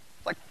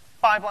 It's like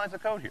 5 lines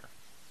of code here,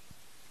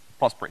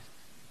 plus braces.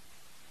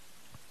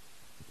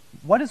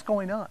 What is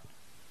going on?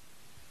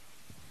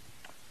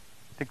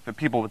 I think the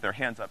people with their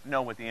hands up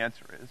know what the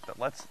answer is, but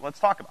let's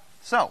talk about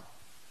it. So,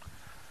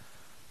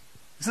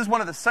 this is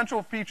one of the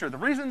central features. The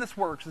reason this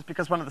works is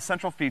because one of the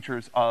central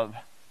features of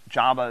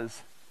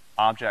Java's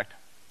object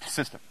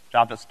system,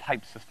 Java's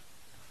type system.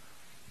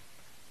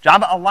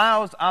 Java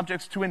allows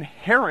objects to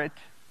inherit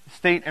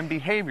state and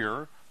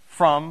behavior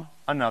from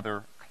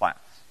another class.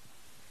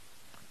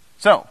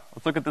 So,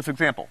 let's look at this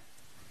example.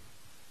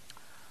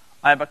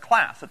 I have a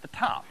class at the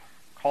top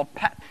called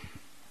pet.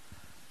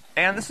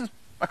 And this is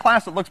a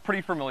class that looks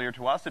pretty familiar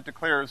to us. It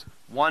declares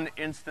one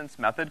instance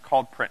method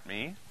called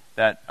printMe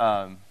that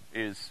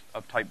is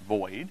of type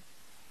void,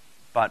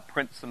 but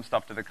prints some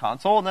stuff to the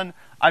console. And then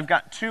I've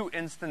got 2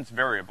 instance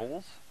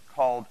variables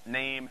called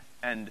name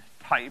and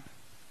type.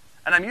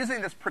 And I'm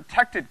using this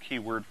protected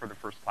keyword for the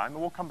first time, and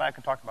we'll come back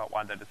and talk about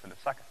why that is in a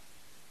second.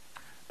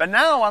 But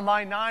now on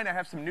line 9, I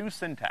have some new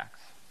syntax.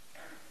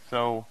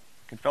 So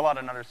you can fill out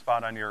another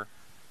spot on your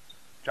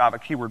Java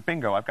keyword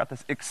bingo. I've got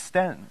this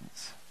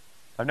extends.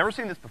 I've never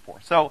seen this before.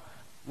 So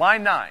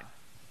line 9,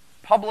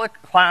 public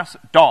class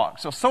dog.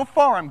 So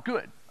far I'm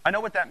good. I know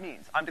what that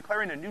means. I'm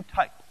declaring a new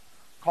type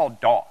called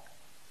dog.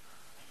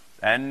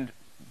 And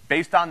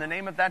based on the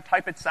name of that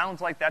type, it sounds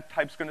like that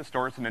type's going to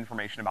store some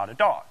information about a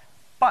dog.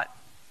 But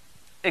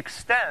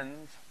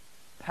extends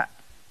pet.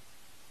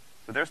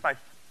 So there's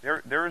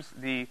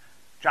the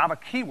Java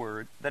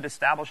keyword that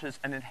establishes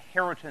an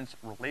inheritance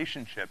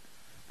relationship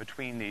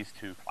between these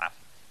 2 classes.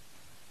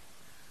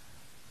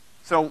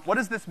 So what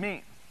does this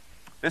mean?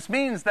 This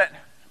means that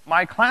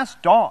my class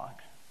dog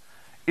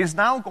is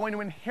now going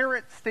to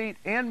inherit state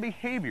and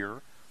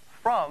behavior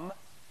from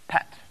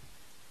pet.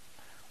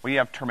 We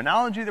have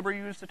terminology that we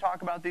use to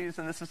talk about these,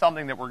 and this is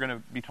something that we're going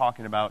to be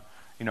talking about,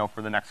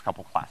 for the next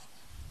couple classes.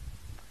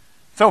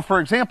 So, for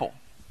example,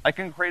 I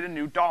can create a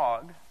new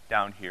dog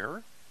down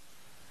here,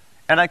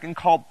 and I can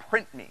call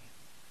print me.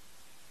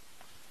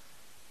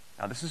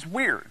 Now, this is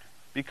weird,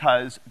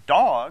 because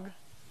dog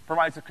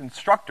provides a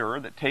constructor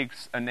that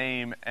takes a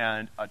name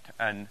and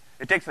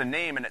it takes a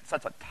name and it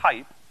sets a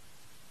type,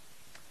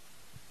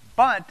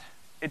 but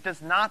it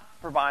does not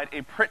provide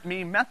a print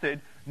me method,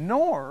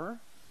 nor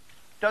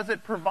does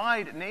it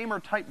provide name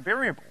or type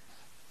variables.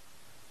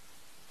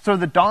 So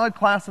the dog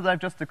class that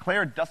I've just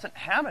declared doesn't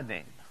have a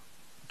name,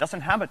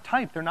 doesn't have a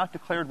type. They're not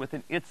declared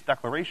within its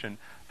declaration.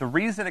 The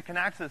reason it can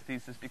access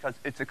these is because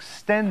it's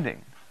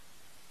extending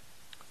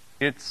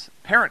its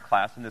parent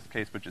class, in this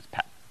case, which is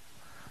pet.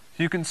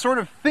 So you can sort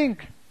of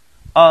think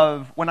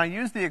of, when I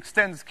use the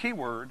extends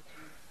keyword,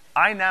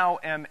 I now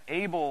am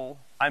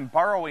I'm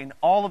borrowing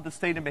all of the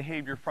state and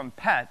behavior from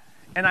pet,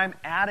 and I'm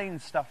adding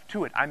stuff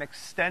to it. I'm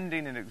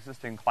extending an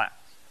existing class.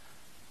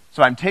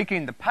 So I'm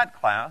taking the pet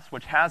class,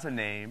 which has a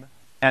name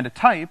and a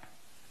type,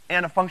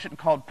 and a function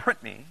called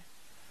printMe.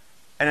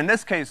 And in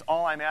this case,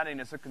 all I'm adding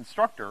is a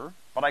constructor,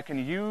 but I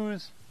can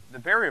use the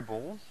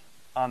variables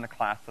on the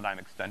class that I'm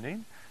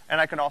extending,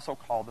 and I can also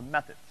call the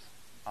methods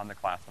on the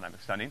class that I'm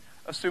extending,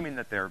 assuming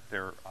that their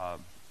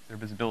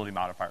visibility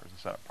modifiers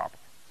are set up properly.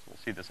 So we'll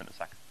see this in a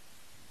second.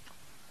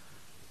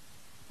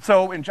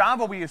 So in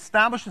Java, we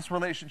establish this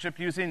relationship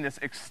using this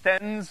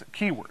extends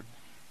keyword.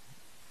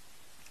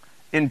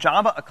 In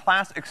Java, a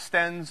class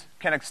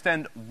can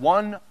extend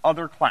one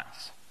other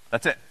class.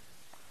 That's it.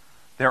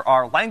 There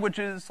are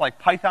languages like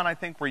Python, I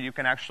think, where you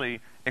can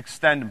actually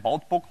extend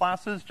multiple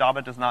classes.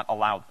 Java does not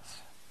allow this.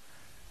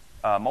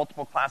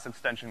 Multiple class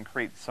extension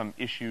creates some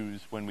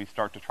issues when we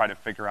start to try to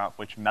figure out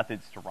which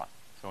methods to run.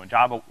 So in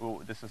Java,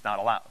 this is not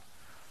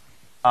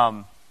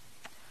allowed.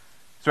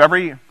 So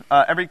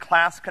every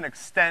class can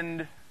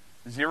extend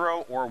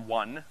 0 or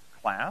 1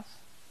 class.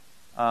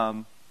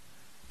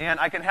 And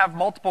I can have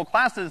multiple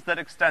classes that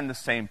extend the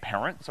same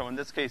parent. So in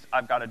this case,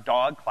 I've got a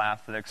dog class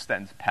that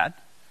extends pet.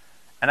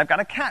 And I've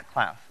got a cat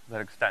class that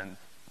extends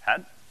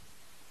pet.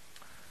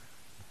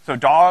 So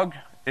dog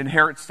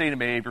inherits state and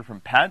behavior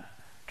from pet.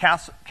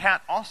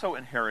 Cat also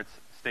inherits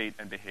state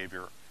and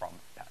behavior from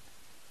pet.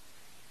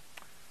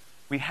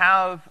 We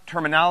have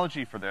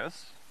terminology for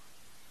this.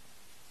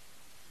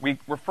 We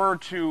refer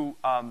to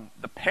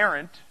the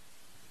parent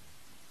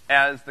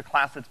as the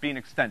class that's being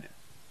extended.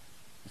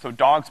 So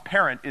dog's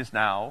parent is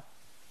now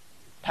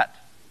pet.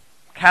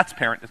 Cat's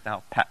parent is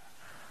now pet.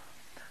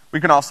 We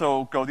can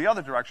also go the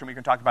other direction. We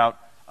can talk about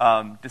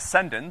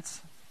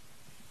descendants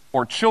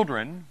or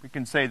children. We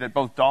can say that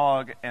both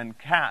dog and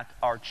cat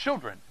are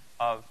children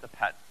of the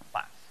pet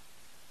class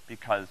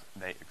because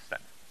they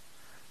extend.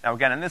 Now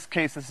again, in this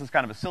case, this is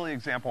kind of a silly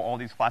example. All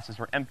these classes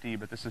are empty,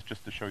 but this is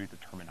just to show you the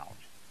terminology.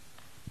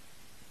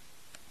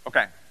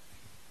 Okay.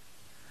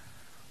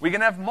 We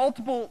can have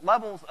multiple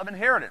levels of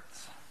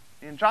inheritance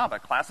in Java.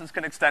 Classes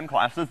can extend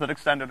classes that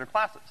extend other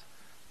classes.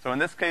 So in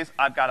this case,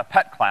 I've got a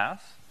pet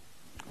class.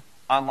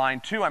 On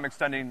line 2, I'm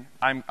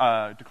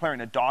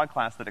declaring a dog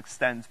class that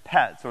extends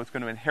pet, so it's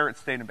going to inherit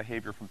state and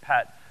behavior from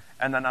pet.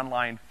 And then on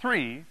line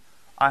 3,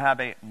 I have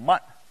a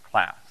mutt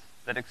class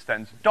that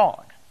extends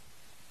dog.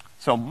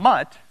 So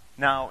mutt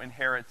now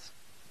inherits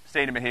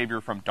state and behavior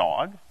from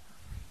dog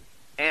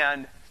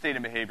and state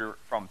and behavior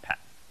from pet.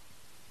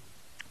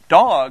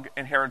 Dog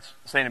inherits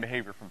state and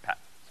behavior from pet.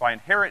 So I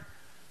inherit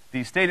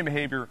the state and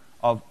behavior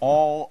of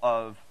all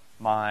of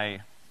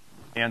my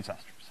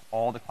ancestors,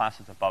 all the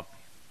classes above me.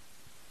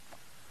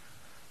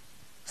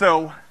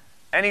 So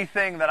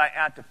anything that I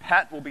add to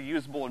pet will be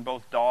usable in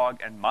both dog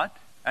and mutt.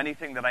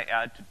 Anything that I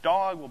add to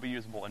dog will be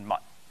usable in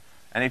mutt.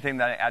 Anything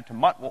that I add to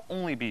mutt will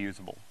only be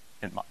usable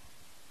in mutt.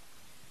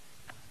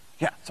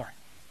 Yeah, sorry.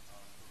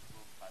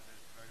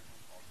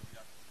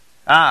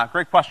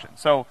 Great question.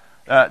 So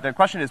the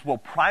question is, will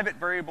private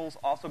variables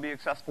also be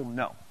accessible?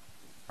 No.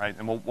 Right?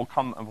 And we'll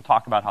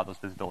talk about how those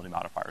visibility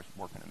modifiers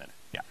work in a minute.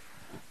 Yeah.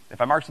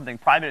 If I mark something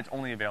private, it's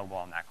only available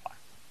on that class.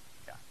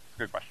 Yeah, it's a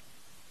good question.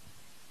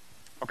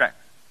 Okay.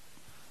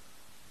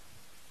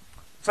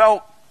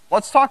 So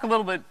let's talk a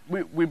little bit.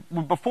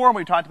 Before when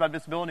we talked about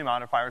visibility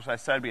modifiers, I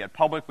said we had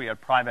public, we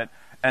had private,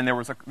 and there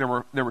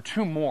were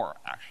 2 more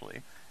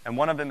actually, and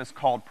one of them is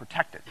called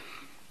protected.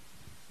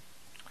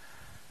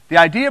 The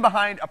idea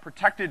behind a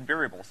protected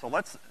variable. So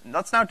let's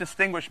now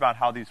distinguish about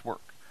how these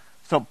work.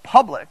 So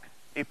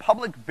a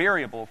public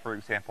variable, for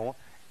example,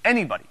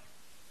 anybody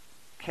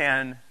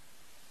can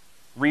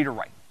read or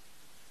write,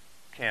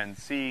 can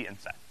see and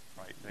set.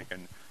 Right? They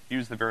can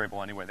use the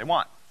variable any way they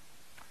want.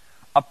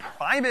 A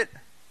private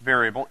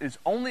variable is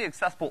only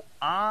accessible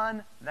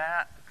on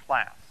that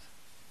class.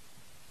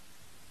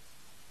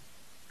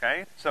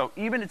 Okay? So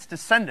even its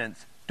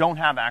descendants don't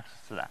have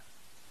access to that.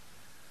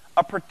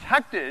 A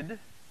protected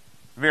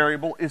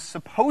variable is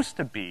supposed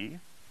to be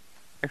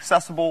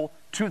accessible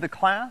to the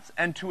class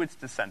and to its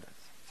descendants.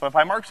 So if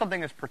I mark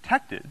something as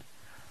protected,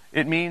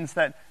 it means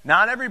that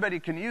not everybody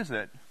can use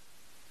it,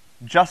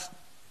 just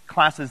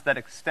classes that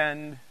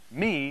extend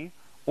me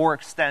or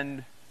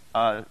extend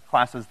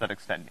classes that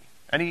extend me.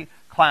 Any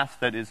class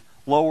that is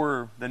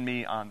lower than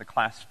me on the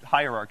class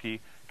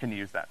hierarchy can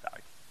use that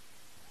value.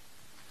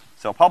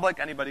 So public,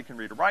 anybody can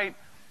read or write.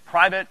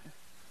 Private,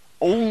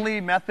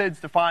 only methods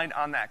defined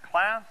on that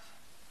class,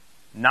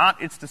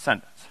 not its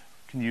descendants,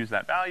 can use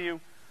that value.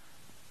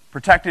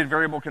 Protected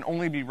variable can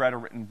only be read or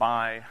written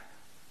by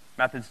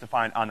methods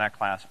defined on that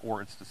class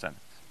or its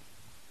descendants.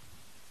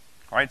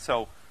 All right,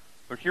 so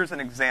here's an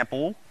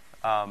example.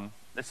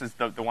 This is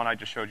the one I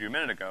just showed you a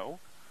minute ago.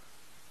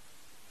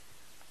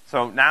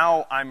 So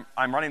now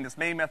I'm running this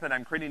main method.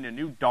 I'm creating a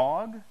new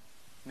dog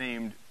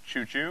named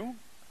Choo-Choo.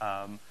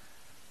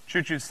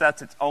 Choo-Choo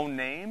sets its own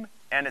name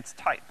and its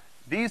type.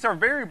 These are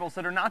variables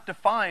that are not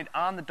defined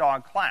on the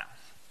dog class.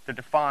 They're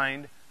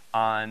defined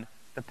on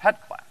the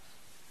pet class.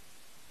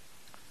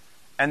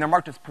 And they're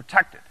marked as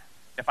protected.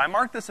 If I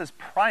mark this as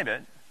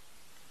private,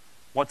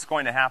 what's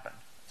going to happen?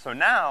 So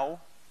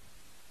now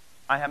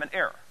I have an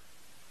error.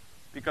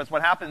 Because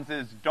what happens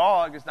is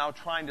dog is now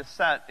trying to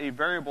set a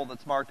variable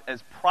that's marked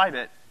as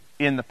private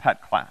in the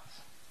pet class.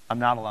 I'm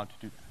not allowed to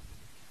do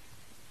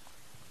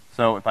that.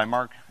 So if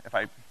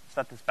I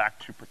set this back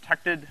to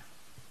protected,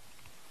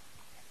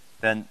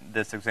 then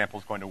this example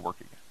is going to work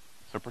again.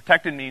 So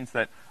protected means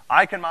that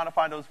I can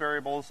modify those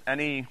variables,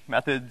 any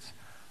methods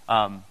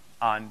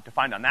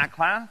defined on that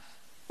class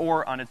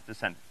or on its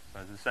descendants. So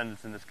the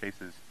descendants in this case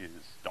is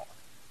dog.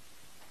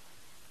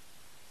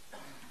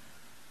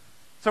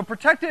 So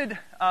protected,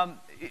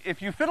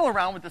 if you fiddle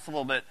around with this a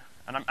little bit,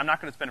 and I'm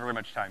not going to spend very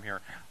much time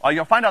here,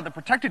 you'll find out that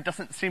protected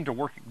doesn't seem to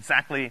work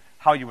exactly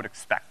how you would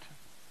expect.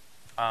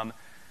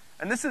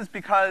 And this is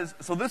because,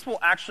 so this will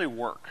actually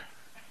work,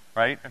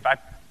 right? In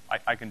fact,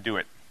 I can do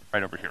it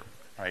right over here,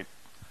 right?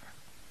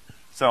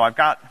 So I've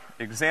got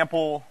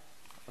example,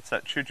 let's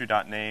set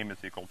choo-choo.name is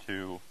equal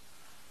to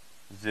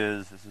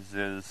Ziz, this is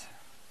Ziz,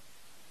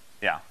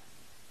 yeah.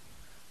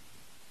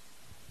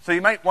 So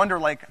you might wonder,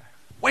 like,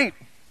 wait,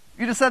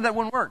 you just said that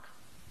wouldn't work.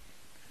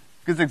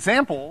 Because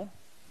example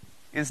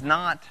is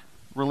not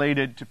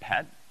related to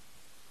pet.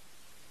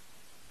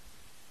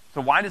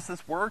 So why does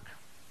this work?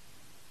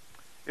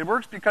 It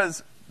works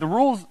because the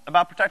rules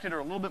about protected are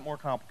a little bit more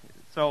complicated.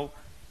 So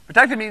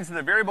protected means that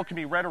the variable can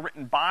be read or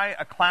written by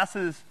a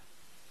class's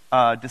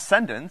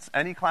descendants,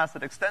 any class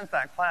that extends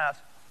that class,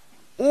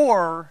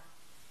 or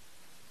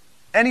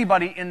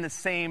anybody in the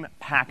same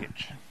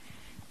package.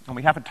 And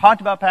we haven't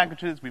talked about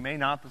packages. We may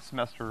not this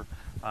semester.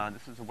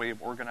 This is a way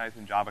of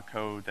organizing Java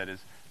code that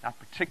is not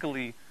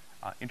particularly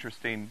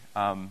interesting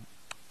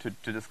to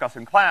discuss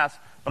in class,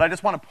 but I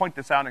just want to point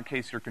this out in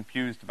case you're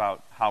confused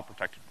about how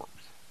protected works.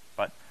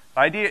 But the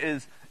idea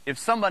is, if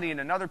somebody in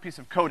another piece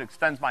of code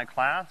extends my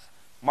class,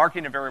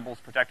 marking a variable as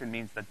protected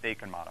means that they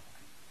can modify.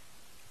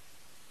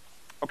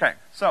 Okay,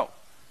 so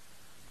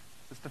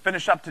just to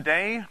finish up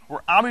today, we're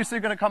obviously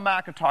going to come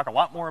back and talk a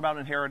lot more about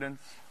inheritance,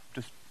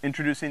 just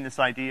introducing this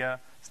idea.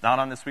 It's not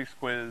on this week's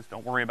quiz.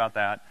 Don't worry about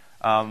that.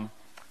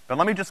 But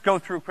let me just go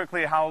through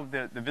quickly how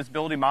the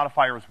visibility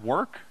modifiers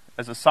work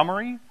as a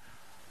summary.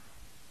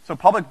 So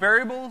public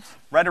variables,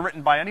 read or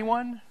written by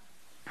anyone.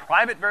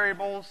 Private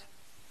variables,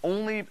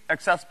 only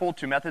accessible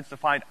to methods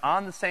defined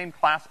on the same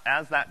class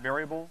as that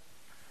variable.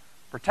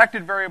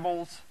 Protected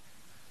variables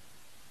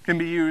can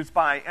be used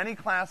by any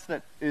class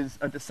that is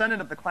a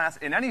descendant of the class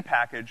in any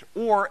package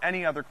or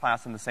any other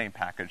class in the same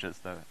package as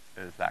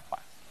that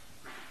class.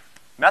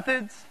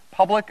 Methods,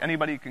 public,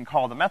 anybody can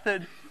call the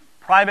method.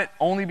 Private,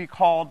 only be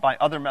called by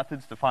other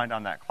methods defined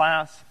on that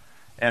class.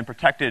 And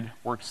protected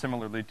works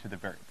similarly to the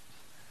variables.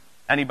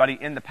 Anybody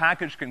in the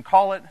package can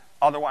call it,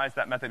 otherwise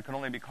that method can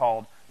only be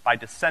called by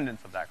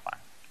descendants of that class.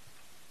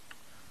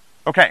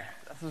 Okay,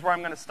 this is where I'm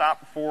going to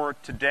stop for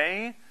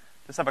today.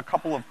 Just have a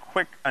couple of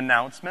quick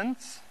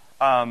announcements.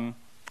 MP1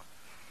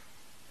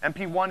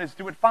 is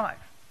due at 5.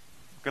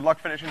 Good luck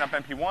finishing up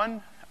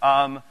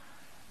MP1.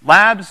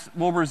 Labs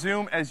will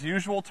resume as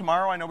usual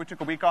tomorrow. I know we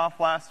took a week off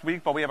last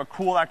week, but we have a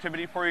cool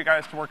activity for you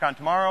guys to work on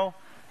tomorrow.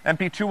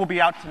 MP2 will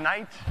be out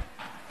tonight.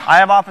 I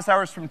have office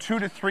hours from 2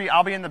 to 3.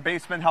 I'll be in the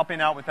basement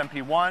helping out with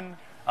MP1.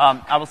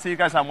 I will see you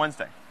guys on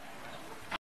Wednesday.